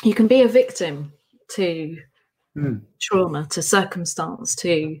 you can be a victim to trauma, to circumstance,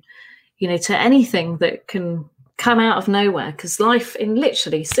 to anything that can come out of nowhere, because life in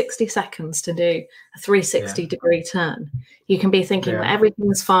literally 60 seconds to do a 360 degree turn. You can be thinking well,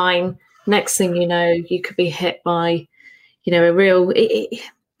 everything's fine. Next thing you know, you could be hit by, a real.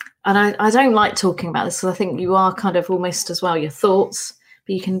 And I don't like talking about this because I think you are kind of almost as well your thoughts,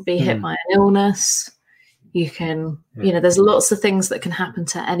 but you can be hit by an illness. You can, there's lots of things that can happen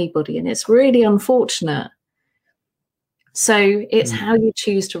to anybody, and it's really unfortunate. So it's how you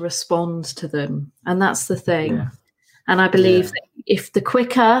choose to respond to them. And that's the thing. Yeah. And I believe that if the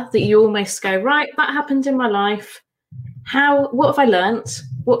quicker that you almost go, right, that happened in my life. What have I learnt?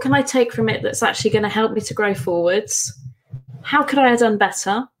 What can I take from it that's actually going to help me to grow forwards? How could I have done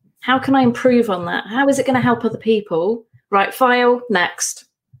better? How can I improve on that? How is it going to help other people? Right, file, next.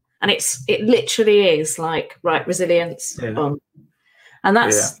 And it literally is like, right, resilience on. And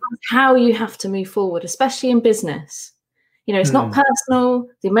that's how you have to move forward, especially in business. It's not personal.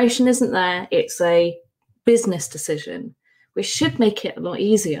 The emotion isn't there. It's a business decision, which should make it a lot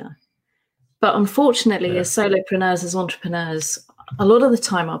easier. But unfortunately, as solopreneurs, as entrepreneurs, a lot of the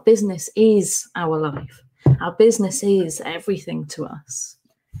time our business is our life. Our business is everything to us.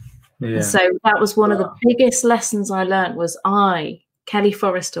 Yeah. And so that was one of the biggest lessons I learned was Kelly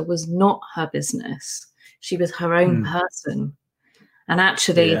Forrester, was not her business. She was her own person. And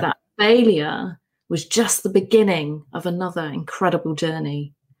actually that failure was just the beginning of another incredible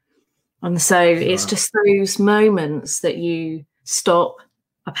journey. And so it's just those moments that you stop,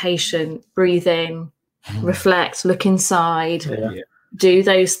 are patient, breathe in, reflect, look inside, do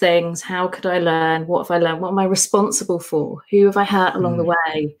those things. How could I learn? What have I learned? What am I responsible for? Who have I hurt along the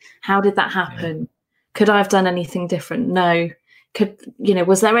way? How did that happen? Could I have done anything different? No.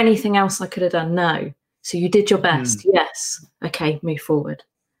 Was there anything else I could have done? No. So you did your best. Yes. Okay, move forward.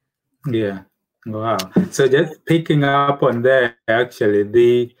 Yeah. Wow. So just picking up on that, actually,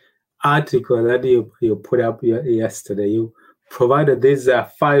 the article that you put up yesterday, you provided these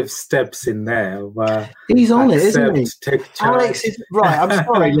 5 steps in there. He's on it, isn't he? Take charge. Alex is right. I'm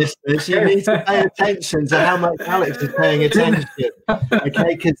sorry, listeners. You need to pay attention to how much Alex is paying attention.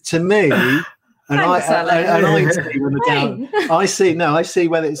 Okay, because to me, I see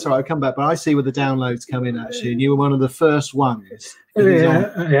whether it's right. I'll come back, but I see where the downloads come in actually, and you were one of the first ones. And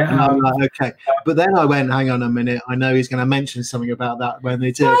I'm like, okay, but then I went, hang on a minute, I know he's going to mention something about that when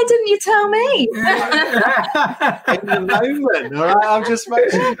they do. Why didn't you tell me? In the moment, all right, I'm just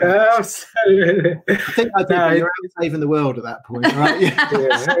mentioning. Absolutely. I think you're out saving the world at that point, right?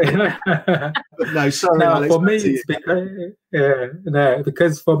 But no, sorry. No, Alex, for me, it's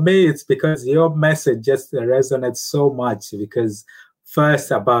because for me, it's because your message just resonates so much. Because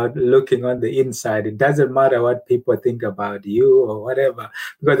first, about looking on the inside, it doesn't matter what people think about you or whatever,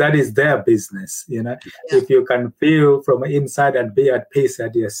 because that is their business. If you can feel from inside and be at peace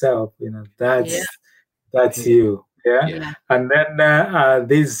at yourself, that's you. Yeah. And then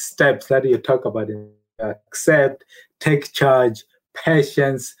these steps that you talk about: accept, take charge,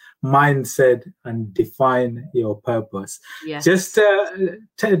 patience, mindset, and define your purpose. Yeah. Just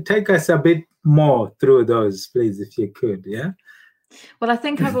take us a bit more through those, please, if you could. Yeah. Well, I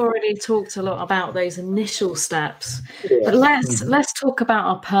think I've already talked a lot about those initial steps, but let's talk about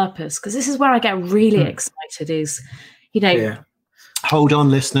our purpose, because this is where I get really excited. Is hold on,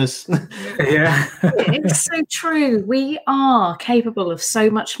 listeners. It's so true. We are capable of so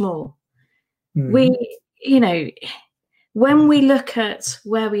much more. We, when we look at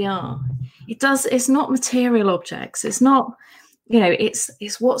where we are, it's not material objects. It's not,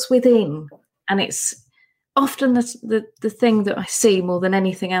 it's what's within, and it's often the thing that I see more than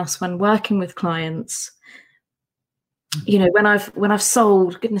anything else when working with clients. When I've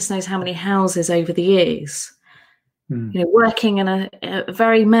sold goodness knows how many houses over the years, working in a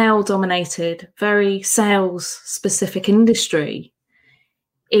very male-dominated, very sales-specific industry,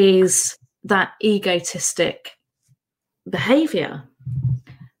 is that egotistic behavior.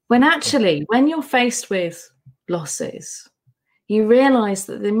 When actually, when you're faced with losses, you realize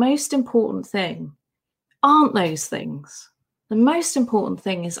that the most important thing aren't those things. The most important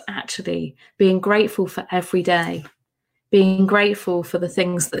thing is actually being grateful for every day, being grateful for the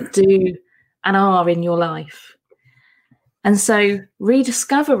things that do and are in your life. And so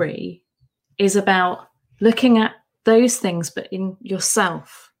rediscovery is about looking at those things, but in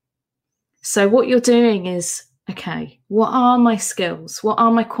yourself. So what you're doing is, okay, what are my skills? What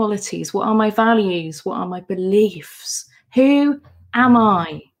are my qualities? What are my values? What are my beliefs? Who am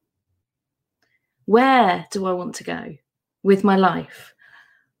I? Where do I want to go with my life?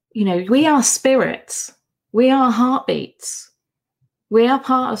 We are spirits. We are heartbeats. We are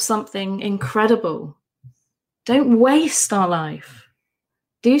part of something incredible. Don't waste our life.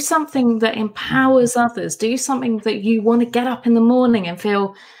 Do something that empowers others. Do something that you want to get up in the morning and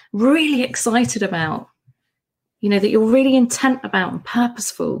feel really excited about. That you're really intent about and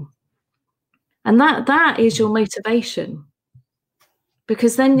purposeful. And that is your motivation.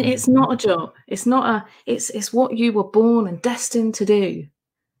 Because then it's not a job. It's what you were born and destined to do.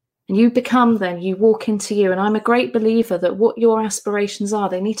 And you walk into you. And I'm a great believer that what your aspirations are,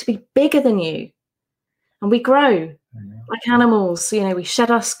 they need to be bigger than you. And we grow like animals. We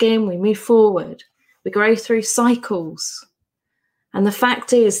shed our skin, we move forward. We grow through cycles. And the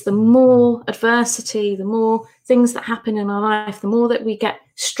fact is, the more adversity, the more things that happen in our life, the more that we get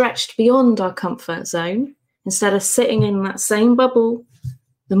stretched beyond our comfort zone, instead of sitting in that same bubble,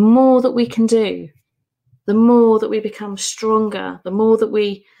 the more that we can do, the more that we become stronger, the more that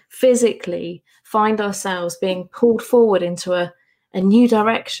we physically find ourselves being pulled forward into a new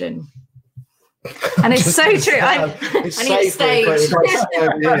direction. And it's so true. I need stage.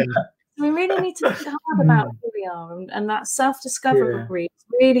 We really need to think hard about who we are, and that self-discovery is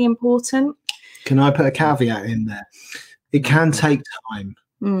really important. Can I put a caveat in there? It can take time.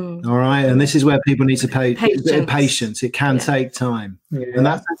 All right, and this is where people need to pay patience. It can take time, and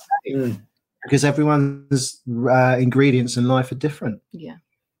that's okay, because everyone's ingredients in life are different.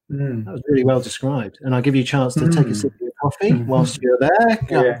 That was really well described, and I'll give you a chance to take a sip of your coffee whilst you're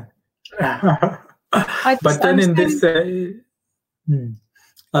there. But then in this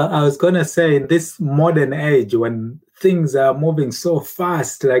I was going to say, in this modern age, when things are moving so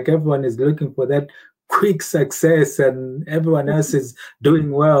fast, like everyone is looking for that quick success and everyone else is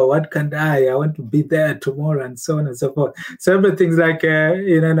doing well, what can I want to be there tomorrow, and so on and so forth. So everything's like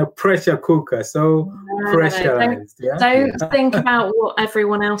in a pressure cooker, so pressurized. Don't think about what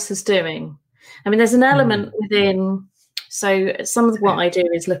everyone else is doing. I mean, there's an element within. So some of what I do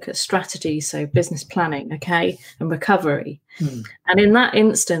is look at strategy, so business planning, and recovery. And in that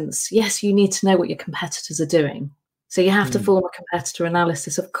instance, yes, you need to know what your competitors are doing. So you have to form a competitor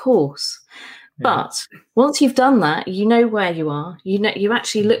analysis, of course. But once you've done that, you know where you are. You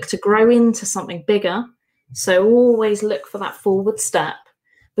actually look to grow into something bigger. So always look for that forward step.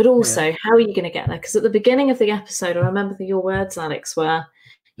 But also, how are you going to get there? Because at the beginning of the episode, I remember your words, Alex, were,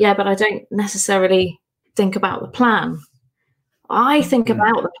 but I don't necessarily think about the plan. I think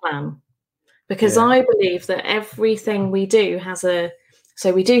about the plan, because I believe that everything we do has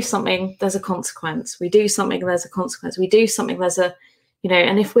so we do something, there's a consequence. We do something, there's a consequence. We do something, there's a,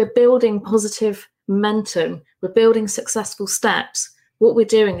 and if we're building positive momentum, we're building successful steps, what we're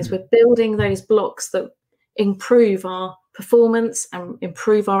doing is we're building those blocks that improve our performance and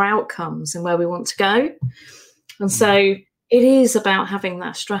improve our outcomes and where we want to go. And so it is about having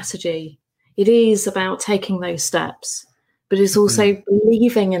that strategy. It is about taking those steps, but it's also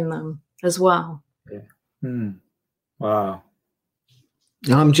believing in them as well. Wow.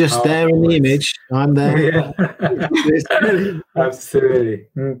 I'm just there in the image. I'm there. Absolutely.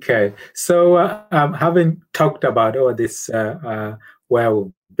 Okay. So having talked about all this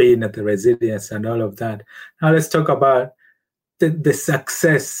well-being and the resilience and all of that, now let's talk about the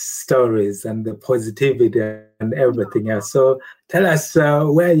success stories and the positivity and everything else. So tell us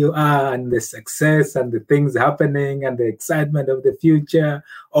where you are and the success and the things happening and the excitement of the future,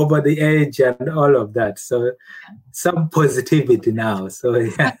 over the edge and all of that. So some positivity now. So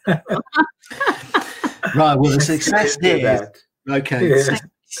right. Well, the success here,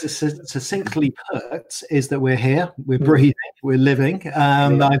 succinctly put, is that we're here, we're breathing, we're living.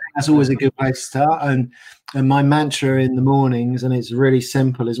 That's always a good place to start. And my mantra in the mornings, and it's really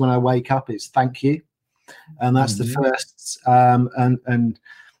simple, is when I wake up, is thank you. And that's the first. And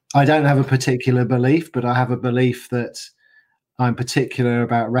I don't have a particular belief, but I have a belief that I'm particular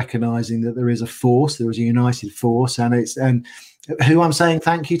about recognizing that there is a force, there is a united force, and who I'm saying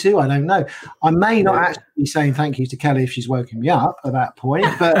thank you to, I don't know. I may not actually be saying thank you to Kelly if she's woken me up at that point,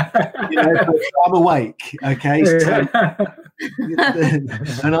 but, I'm awake. Okay. So,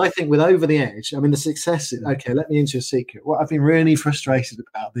 and I think with Over the Edge, I mean, the success, let me into a secret. What I've been really frustrated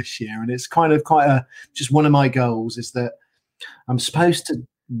about this year, and it's kind of just one of my goals, is that I'm supposed to,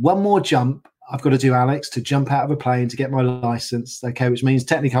 one more jump I've got to do, Alex, to jump out of a plane to get my license, which means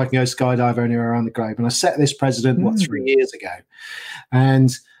technically I can go skydive anywhere around the globe. And I set this precedent, 3 years ago.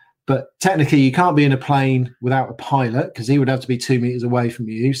 But technically you can't be in a plane without a pilot, because he would have to be 2 meters away from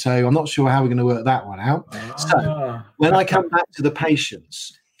you. So I'm not sure how we're going to work that one out. So when I come back to the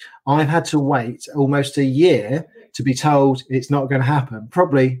patients, I've had to wait almost a year to be told it's not going to happen,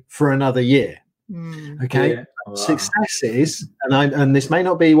 probably for another year. Okay. Yeah. Wow. Success is, and this may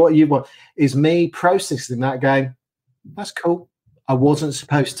not be what you want, is me processing that, going, that's cool. I wasn't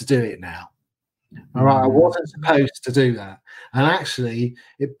supposed to do it now. All right. I wasn't supposed to do that. And actually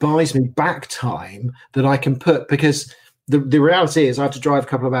it buys me back time that I can put, because the reality is I have to drive a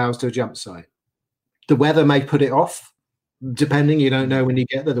couple of hours to a jump site. The weather may put it off, depending. You don't know when you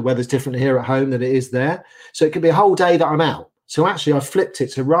get there. The weather's different here at home than it is there. So it could be a whole day that I'm out. So actually I've flipped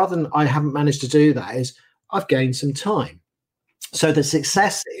it. So rather than I haven't managed to do that, is I've gained some time. So the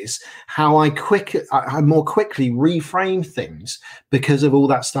success is how I more quickly reframe things because of all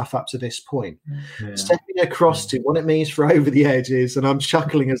that stuff up to this point. Yeah. Stepping across to what it means for Over the Edge is, and I'm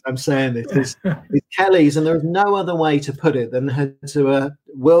chuckling as I'm saying this, is Kelly's, and there's no other way to put it than to a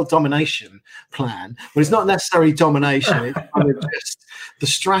world domination plan. But it's not necessarily domination. It's kind of just the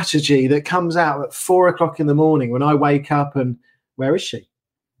strategy that comes out at 4 o'clock in the morning when I wake up and, where is she?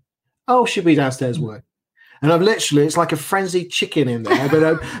 Oh, she'll be downstairs working. And I've literally, it's like a frenzied chicken in there.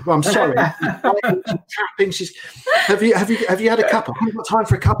 But I'm sorry, she's tapping. Have you had a cuppa? I've got time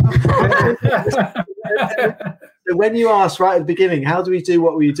for a cuppa. So when you ask right at the beginning, how do we do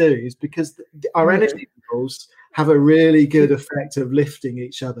what we do? Is because our energy levels have a really good effect of lifting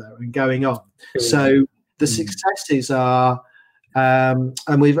each other and going on. So the successes are. And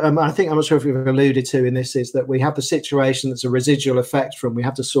we've, I think, I'm not sure if we've alluded to in this, is that we have the situation that's a residual effect from, we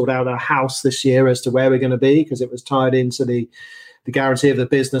have to sort out our house this year as to where we're going to be, because it was tied into the guarantee of the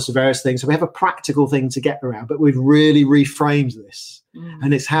business of various things. So we have a practical thing to get around, but we've really reframed this.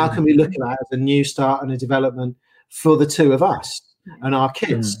 And it's how can we look at that as a new start and a development for the two of us and our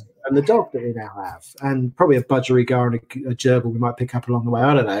kids and the dog that we now have, and probably a budgerigar and a gerbil we might pick up along the way.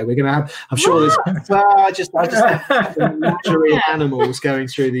 I don't know. We're going to have, I'm sure there's, I just luxury animals going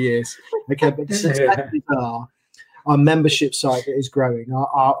through the years. Okay, but the successes are our membership site that is growing,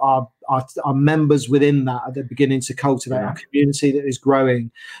 our members within that are beginning to cultivate, our community that is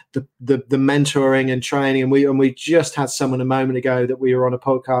growing, the mentoring and training. And we just had someone a moment ago that we were on a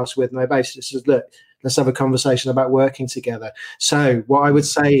podcast with, and they basically said, look, let's have a conversation about working together. So what I would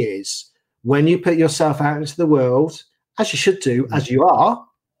say is when you put yourself out into the world, as you should do, as you are,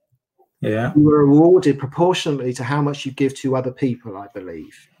 you are rewarded proportionately to how much you give to other people, I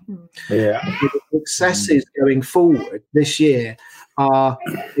believe. Yeah. The successes going forward this year are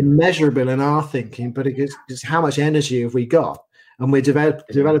immeasurable in our thinking, but it's how much energy have we got? And we're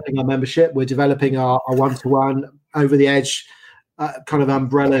developing our membership, we're developing our one-to-one, over the edge kind of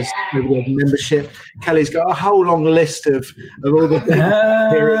umbrellas over the membership. Kelly's got a whole long list of all the things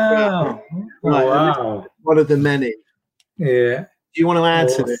here as well. Wow. One of the many. Yeah. Do you want to add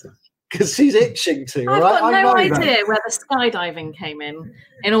to this? Because she's itching to. I've got no idea where the skydiving came in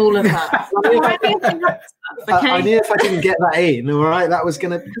all of that. I knew if I didn't get that in, all right, that was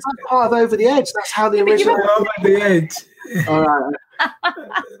going to, because I'm part of Over the Edge. That's how the original. Over the Edge. All right.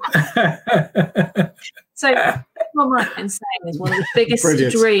 So what Martin's saying is one of the biggest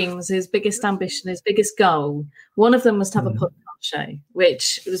dreams, his biggest ambition, his biggest goal. One of them was to have a podcast show,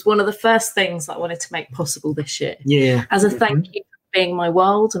 which was one of the first things that I wanted to make possible this year. Yeah. As a thank you for being my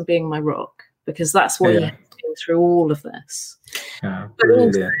world and being my rock, because that's what he has been through all of this. But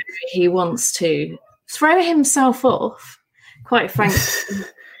also he wants to throw himself off, quite frankly,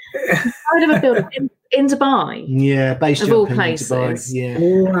 out of a building in Dubai. Yeah, based of all places. Yeah.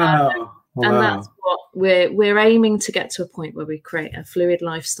 Wow. And that's what we're aiming to get to, a point where we create a fluid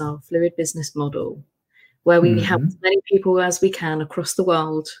lifestyle, fluid business model, where we help as many people as we can across the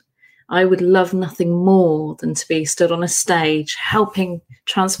world. I would love nothing more than to be stood on a stage helping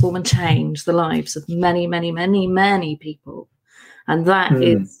transform and change the lives of many, many, many, many people. And that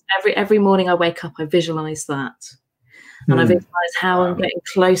is every morning I wake up, I visualize that. And I visualize how I'm getting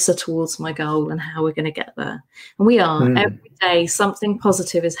closer towards my goal and how we're going to get there. And we are. Every day, something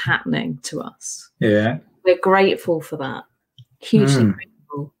positive is happening to us. Yeah. We're grateful for that. Hugely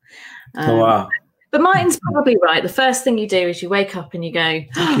grateful. Wow. But Martin's probably right. The first thing you do is you wake up and you go,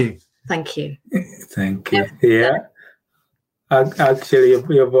 thank you. Thank you. Thank you. Yeah. Actually,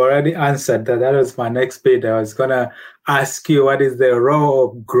 you've already answered that. That was my next bit. I was going to ask you what is the role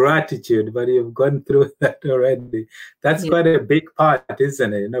of gratitude, but you've gone through that already. That's quite a big part,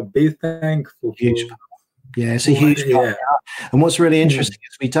 isn't it? Be thankful. Huge part. Yeah, it's a huge part. And what's really interesting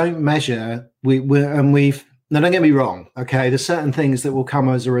is we don't measure. Now, don't get me wrong. Okay, there's certain things that will come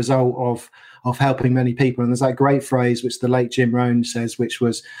as a result of helping many people. And there's that great phrase which the late Jim Rohn says, which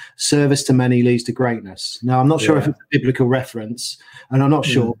was service to many leads to greatness. Now, I'm not sure if it's a biblical reference, and I'm not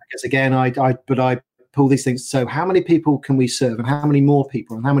sure because, again, I pull these things. So how many people can we serve, and how many more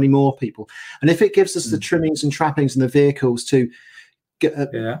people, and how many more people? And if it gives us the trimmings and trappings and the vehicles to get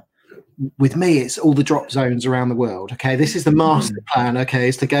with me, it's all the drop zones around the world. Okay, this is the master plan. Okay,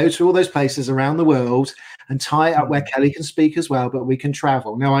 is to go to all those places around the world and tie it up where Kelly can speak as well, but we can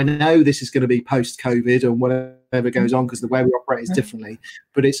travel. Now, I know this is going to be post-COVID and whatever goes on, because the way we operate is differently,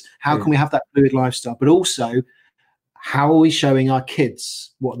 but it's how can we have that fluid lifestyle, but also how are we showing our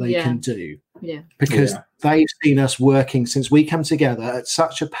kids what they can do? Yeah, because they've seen us working since we come together at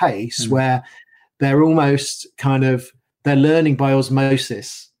such a pace where they're almost they're learning by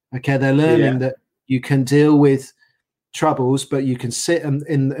osmosis. Okay, they're learning that you can deal with troubles, but you can sit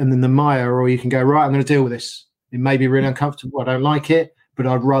in the mire, or you can go, right, I'm going to deal with this. It may be really uncomfortable. I don't like it, but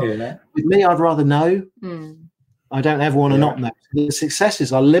I'd rather, with me, I'd rather know. I don't ever want to not know. The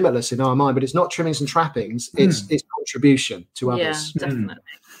successes are limitless in our mind, but it's not trimmings and trappings. It's contribution to others. Yeah, definitely.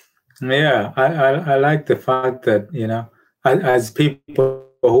 Yeah, I like the fact that, as people,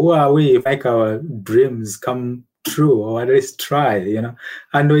 who are we if make our dreams come true, or at least try,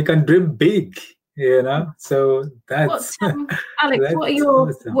 and we can dream big, so that's Alex, what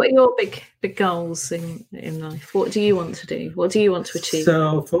are your big goals in life? What do you want to do? What do you want to achieve?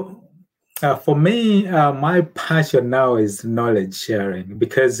 So for me, my passion now is knowledge sharing,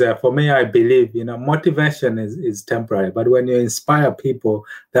 because for me, I believe, motivation is temporary, but when you inspire people,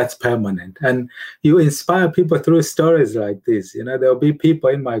 that's permanent. And you inspire people through stories like this. There'll be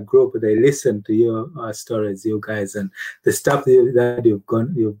people in my group, they listen to your stories, you guys, and the stuff that you've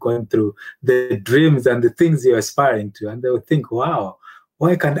gone through, the dreams and the things you're aspiring to, and they'll think, wow,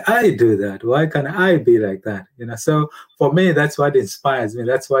 why can't I do that? Why can't I be like that? So for me, that's what inspires me.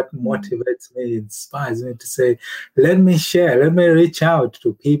 That's what motivates me, inspires me to say, let me share, let me reach out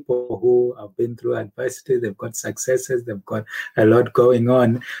to people who have been through adversity. They've got successes. They've got a lot going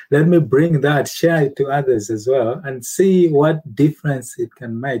on. Let me bring that, share it to others as well, and see what difference it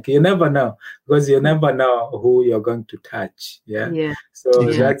can make. You never know, because you never know who you're going to touch. So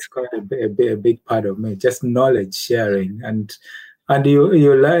that's quite a big part of me, just knowledge sharing. And And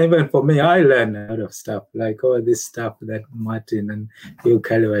you learn, even for me, I learn a lot of stuff, like all this stuff that Martin and you,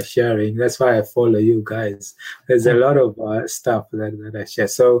 Kelly, were sharing. That's why I follow you guys. There's a lot of stuff that I share.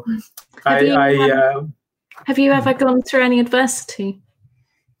 So have you ever gone through any adversity?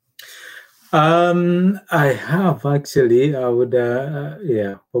 I have actually. I would,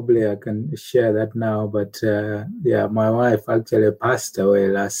 probably I can share that now. But my wife actually passed away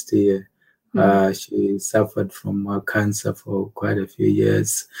last year. She suffered from cancer for quite a few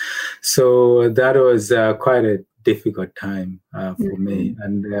years. So that was quite a difficult time for me.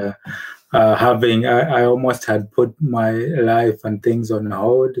 And I almost had put my life and things on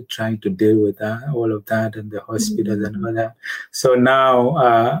hold, trying to deal with that, all of that, and the hospitals and all that. So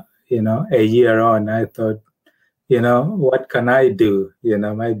now, a year on, I thought, what can I do?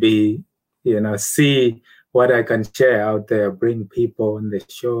 Maybe, see what I can share out there, bring people on the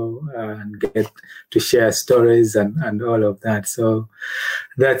show and get to share stories and all of that. So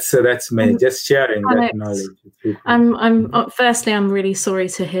that's me, just sharing that knowledge with people. Firstly, I'm really sorry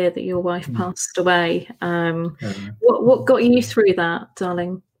to hear that your wife passed away. What got you through that,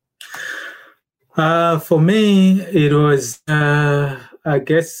 darling? For me, it was, I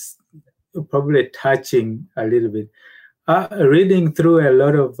guess, probably touching a little bit. Reading through a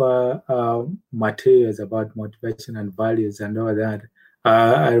lot of materials about motivation and values and all that.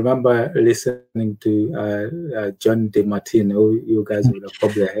 I remember listening to John DeMartino, who you guys would have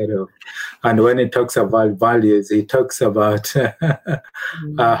probably heard of. And when he talks about values, he talks about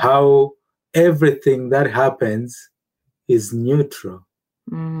how everything that happens is neutral.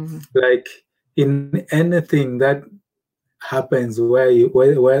 Like in anything that happens whether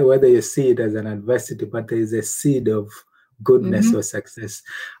you see it as an adversity, but there is a seed of goodness or success.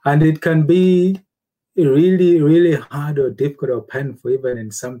 And it can be really, really hard or difficult or painful, even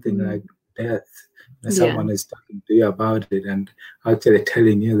in something like death. Someone is talking to you about it and actually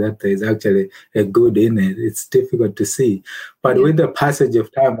telling you that there is actually a good in it. It's difficult to see. But with the passage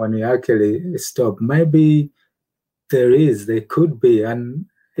of time, when you actually stop, maybe there could be. And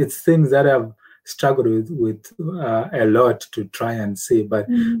it's things that I've struggled with a lot to try and see, but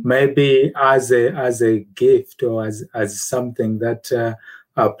maybe as a gift or as something that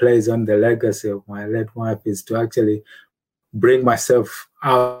plays on the legacy of my late wife is to actually bring myself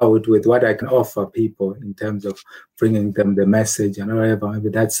out with what I can offer people in terms of bringing them the message and whatever. Maybe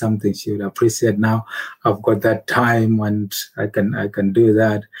that's something she would appreciate. Now I've got that time and I can do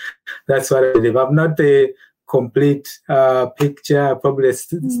that. That's what I believe. I'm not the complete picture. I probably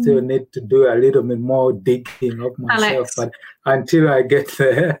still need to do a little bit more digging of myself, Alex, but until I get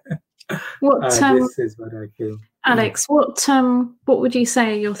there, this is what I feel. Alex, what would you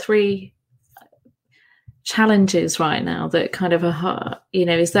say are your 3 challenges right now that kind of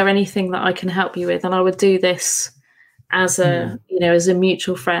is there anything that I can help you with? And I would do this as a as a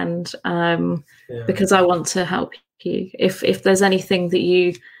mutual friend, because I want to help you. If there's anything that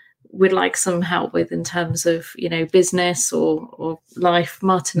you would like some help with in terms of business or life,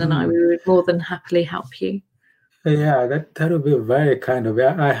 Martin and I, we would more than happily help you. Yeah, that would be very kind of.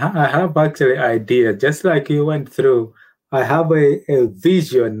 I have actually ideas, just like you went through. I have a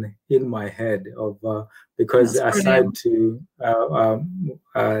vision in my head of because That's aside brilliant.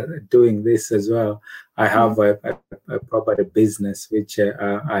 to doing this as well, I have a property business which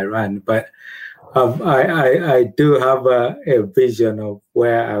I run, but I do have a vision of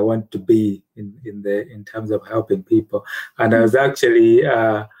where I want to be in terms of helping people. And I was actually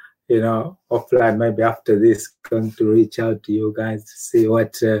offline, maybe after this, going to reach out to you guys to see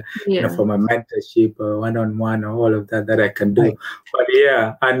what from a mentorship or one-on-one or all of that I can do. But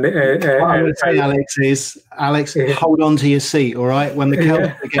and what I would say, Alex, hold on to your seat, all right? When the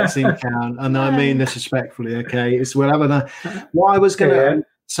Celtic gets in town, and I mean this respectfully, okay? We'll have what I was going to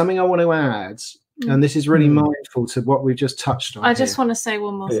something I want to add. And this is really mindful to what we've just touched on. I just want to say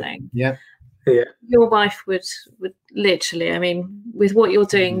one more thing. Yeah. Your wife would literally, I mean, with what you're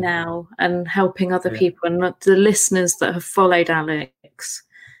doing now and helping other people and the listeners that have followed Alex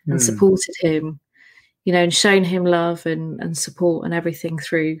and supported him, and shown him love and support and everything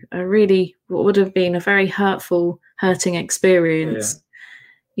through what would have been a very hurting experience.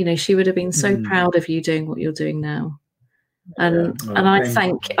 She would have been so proud of you doing what you're doing now. And I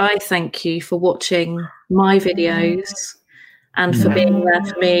thank you for watching my videos and for being there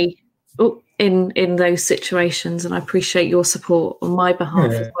for me in those situations, and I appreciate your support on my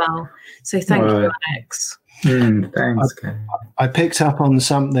behalf as well. So thank you, Alex. Thanks. I picked up on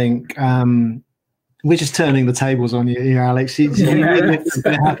something We're just turning the tables on you here, Alex. It's going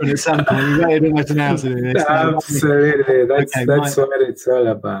to happen at some point. You waited almost an hour to do this. Absolutely. That's what it's all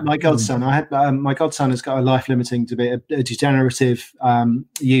about. My godson, my godson has got a life-limiting a degenerative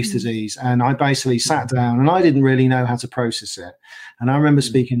use disease, and I basically sat down and I didn't really know how to process it. And I remember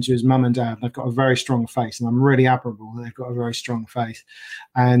speaking to his mum and dad. They've got a very strong faith, and I'm really admirable that they've got a very strong faith.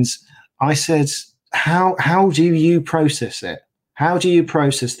 And I said, how do you process it? How do you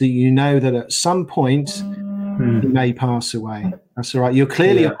process that you know that at some point you may pass away? That's all right. You're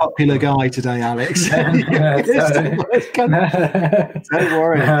clearly a popular guy today, Alex. Don't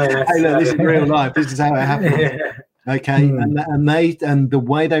worry. Hey, look, this is real life. This is how it happens. Yeah. Okay. And the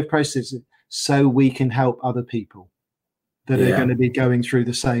way they've processed it, so we can help other people that are going to be going through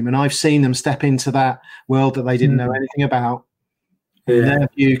the same. And I've seen them step into that world that they didn't know anything about. In their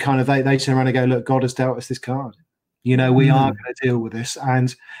view, kind of they turn around and go, look, God has dealt us this card. You know, we are going to deal with this,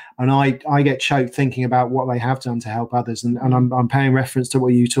 and I get choked thinking about what they have done to help others, and I'm paying reference to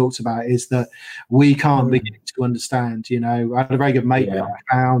what you talked about, is that we can't begin to understand. You know, I had a very good mate that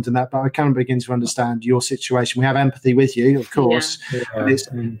I found, and that, but I can't begin to understand your situation. We have empathy with you, of course,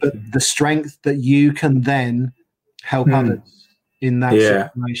 but the strength that you can then help others in that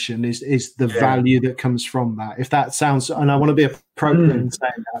situation is the value that comes from that. If that sounds, and I want to be appropriate in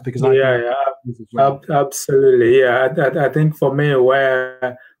saying that, because absolutely, I think for me,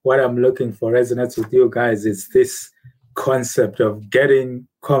 what I'm looking for resonates with you guys is this concept of getting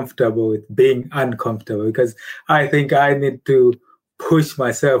comfortable with being uncomfortable, because I think I need to push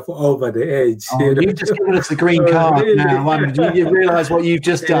myself over the edge. You've just given us the green card now. You realise what you've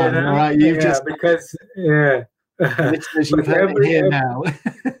just done, all right? You've heard it here now.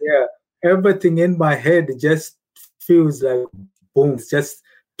 Everything in my head just feels like boom, just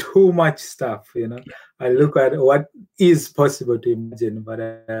too much stuff, you know. I look at what is possible to imagine, but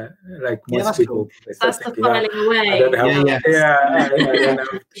like most people, that's the filing away.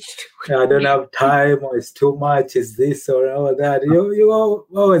 I don't have time, or it's too much, it's this or all that. You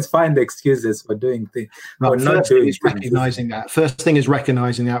always find excuses for doing things. Right, first thing is recognizing that. First thing is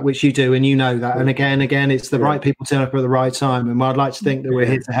recognizing that, which you do, and you know that. And again, it's the right people turn up at the right time. And I'd like to think that we're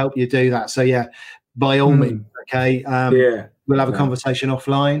here to help you do that. So by all means, okay. We'll have a conversation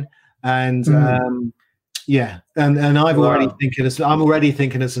offline, and and I'm already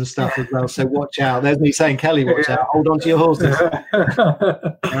thinking of some stuff as well. So watch out. There's me saying, Kelly, watch out. Hold on to your horses.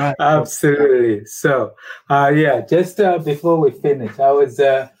 Right. Absolutely. So just before we finish, I was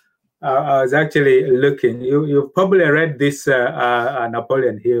actually looking. You've probably read this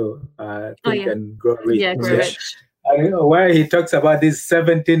Napoleon Hill, Think and Grow Rich. Yeah, Grow Rich. Where he talks about these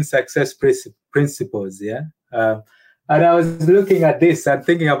 17 success principles. And I was looking at this and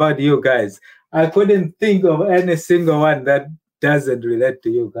thinking about you guys. I couldn't think of any single one that doesn't relate to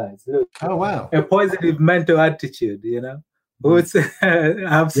you guys. Look, oh wow! A positive mental attitude, you know.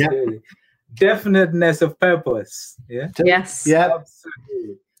 Absolutely. Definiteness of purpose. Yeah. Yes. Yeah.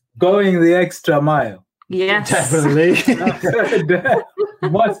 Absolutely. Going the extra mile. Yes. Definitely.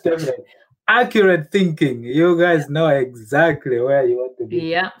 Most definitely. Accurate thinking. You guys know exactly where you want to be.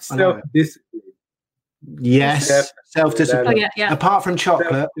 Yeah. Self-discipline. Yes, self-discipline. Apart from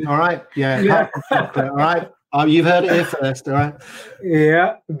chocolate, all right? Apart from chocolate, all right? You've heard it here first, all right?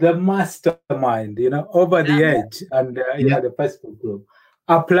 Yeah, the mastermind, you know, over the edge, and the Facebook group.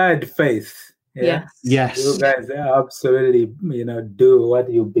 Applied faith. Yes. You guys absolutely, you know, do what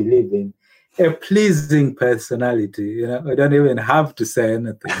you believe in. A pleasing personality, you know, I don't even have to say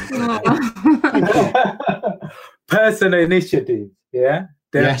anything. Personal initiative,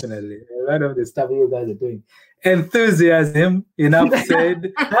 definitely. Yes. A lot of the stuff you guys are doing. Enthusiasm, enough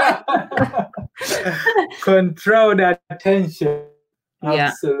said. Controlled attention.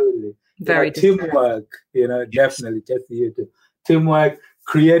 Absolutely. Very teamwork, you know, definitely just you too. Teamwork,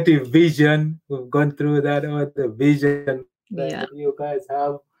 creative vision. We've gone through that, all the vision that you guys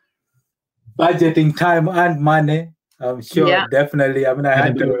have. Budgeting time and money. I'm sure, definitely. I mean, I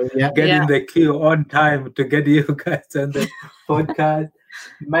had to get in the queue on time to get you guys on the podcast.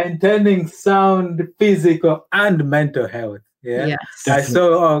 Maintaining sound physical and mental health. Yeah. Yes. I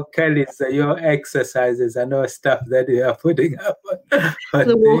saw Kelly's your exercises and all stuff that you are putting up.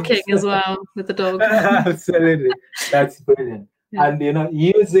 The walking as well with the dog. Absolutely. That's brilliant. Yeah. And you know,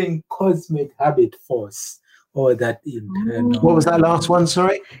 using cosmic habit force all that internal. What was that last one?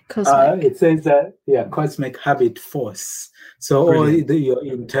 Sorry. It says that cosmic habit force. So brilliant. All your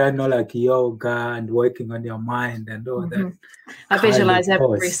internal like yoga and working on your mind and all that. I visualize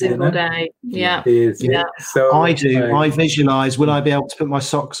every single day. Yeah. Yeah. So I do. I visualize. Will I be able to put my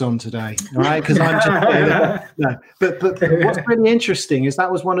socks on today? All right, because I'm just no. But what's really interesting is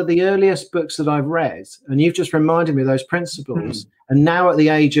that was one of the earliest books that I've read, and you've just reminded me of those principles. And now at the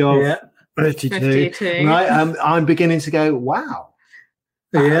age of 52, right, I'm beginning to go, wow.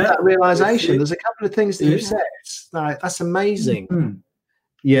 That realization. There's a couple of things that you said. Like, that's amazing.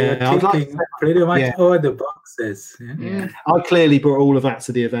 Yeah, I'd like pretty much all the boxes. I clearly brought all of that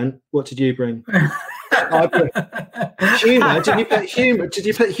to the event. What did you bring? I put humor. Did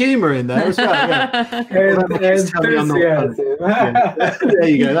you put humor in there as well? Yeah. There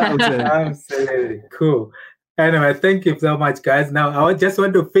you go. That'll do. Absolutely cool. Anyway, thank you so much, guys. Now I just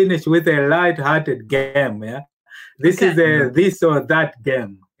want to finish with a light-hearted game. Yeah. This is a this or that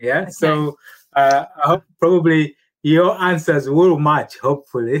game. Yeah. Okay. So I hope probably your answers will match,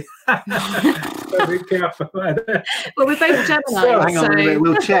 hopefully. So be careful. Well, we're both Gemini. So, hang on a minute.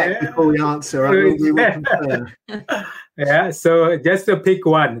 We'll check before we answer. Right? We will confirm. Yeah. So just to pick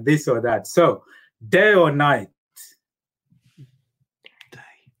one, this or that. So day or night?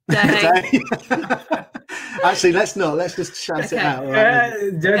 Day. Actually, let's not. Let's just shout it out.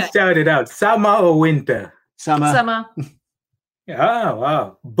 Right? Just shout it out. Summer or winter? Summer. Oh,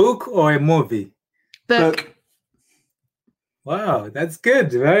 wow. Book or a movie? Book. Wow, that's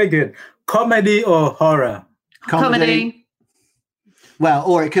good. Very good. Comedy or horror? Comedy. Well,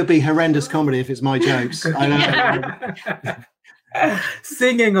 or it could be horrendous comedy if it's my jokes. I know.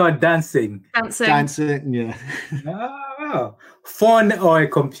 Singing or dancing? Dancing, yeah. Oh, phone or a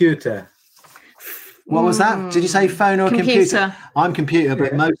computer? What was that? Did you say phone or computer? I'm computer,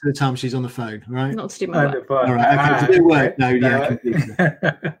 but most of the time she's on the phone, right? Not to do my work. All right, okay. To do work,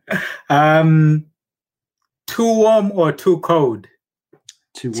 computer. Too warm or too cold?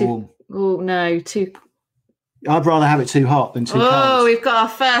 Too warm. Oh, no, too... I'd rather have it too hot than too cold. Oh, we've got our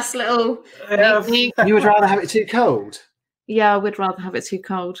first little... You would rather have it too cold? Yeah, I would rather have it too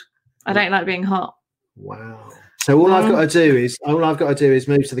cold. I don't like being hot. Wow. So all I've got to do is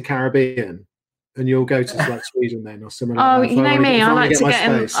move to the Caribbean, and you'll go to like Sweden then or somewhere like that. Oh, you know me, I like to get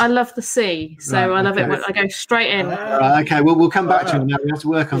in. I love the sea, so I love it when I go straight in. Right, okay, we'll come back to you on that. We have to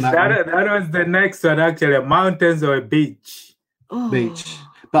work on that. That was the next one, actually. Mountains or a beach? Oh. Beach.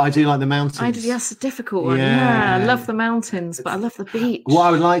 But I do like the mountains. That's a difficult one. Yeah, I love the mountains, but I love the beach. What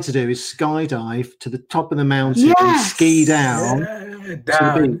I would like to do is skydive to the top of the mountain and ski down to the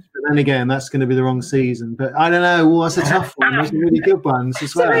beach. But then again, that's going to be the wrong season. But I don't know. Well, that's a tough one. Those are really good ones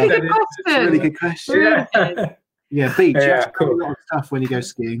as well. It's a really good question. Yeah, beach. Yeah, cool. A lot of stuff when you go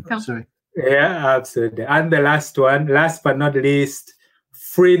skiing. Sorry. Yeah, absolutely. And the last one, last but not least,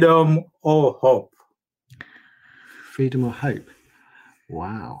 freedom or hope? Freedom or hope?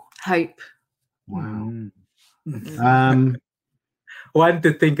 Wow. Hope. Wow. One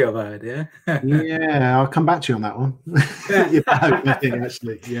to think about, yeah? Yeah, I'll come back to you on that one. Hope, I think,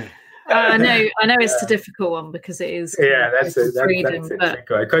 actually, yeah. I know it's a difficult one because it is. Yeah, that's freedom.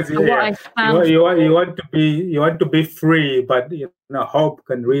 Because you want to be free, but hope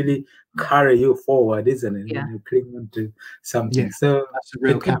can really carry you forward, isn't it? Yeah. When you cling on to something. Yeah, so that's a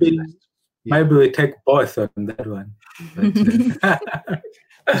real catalyst. Maybe we take both on that one.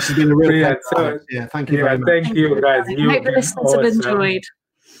 This has been a real thank you very much. Thank you, guys. I hope the listeners have enjoyed.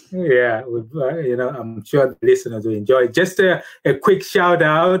 Yeah, I'm sure the listeners will enjoy. Just a quick shout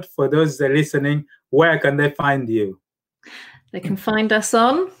out for those that are listening. Where can they find you? They can find us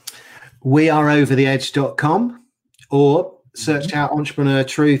on weareovertheedge.com or search out Entrepreneur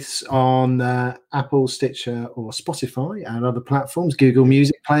Truths on Apple, Stitcher, or Spotify and other platforms, Google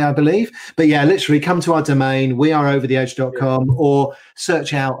Music Play, I believe. But yeah, literally come to our domain, weareovertheedge.com, or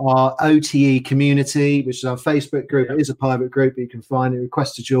search out our OTE community, which is our Facebook group. It is a private group, but you can find it,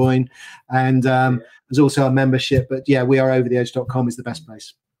 request to join. And there's also our membership. But yeah, weareovertheedge.com is the best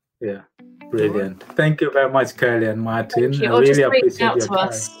place. Yeah. Brilliant. Thank you very much, Curly and Martin. I really appreciate your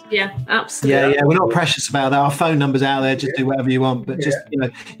time. Yeah, absolutely. Yeah, we're not precious about that. Our phone number's out there. Just do whatever you want. But just,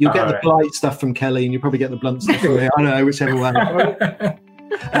 you'll get the polite stuff from Kelly and you'll probably get the blunt stuff from me. I don't know, whichever way.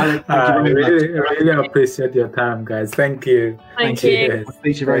 I really appreciate your time, guys. Thank you. Thank you. I'll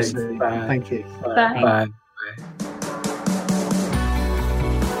speak to you very soon. Bye. Thank you. Bye. Bye.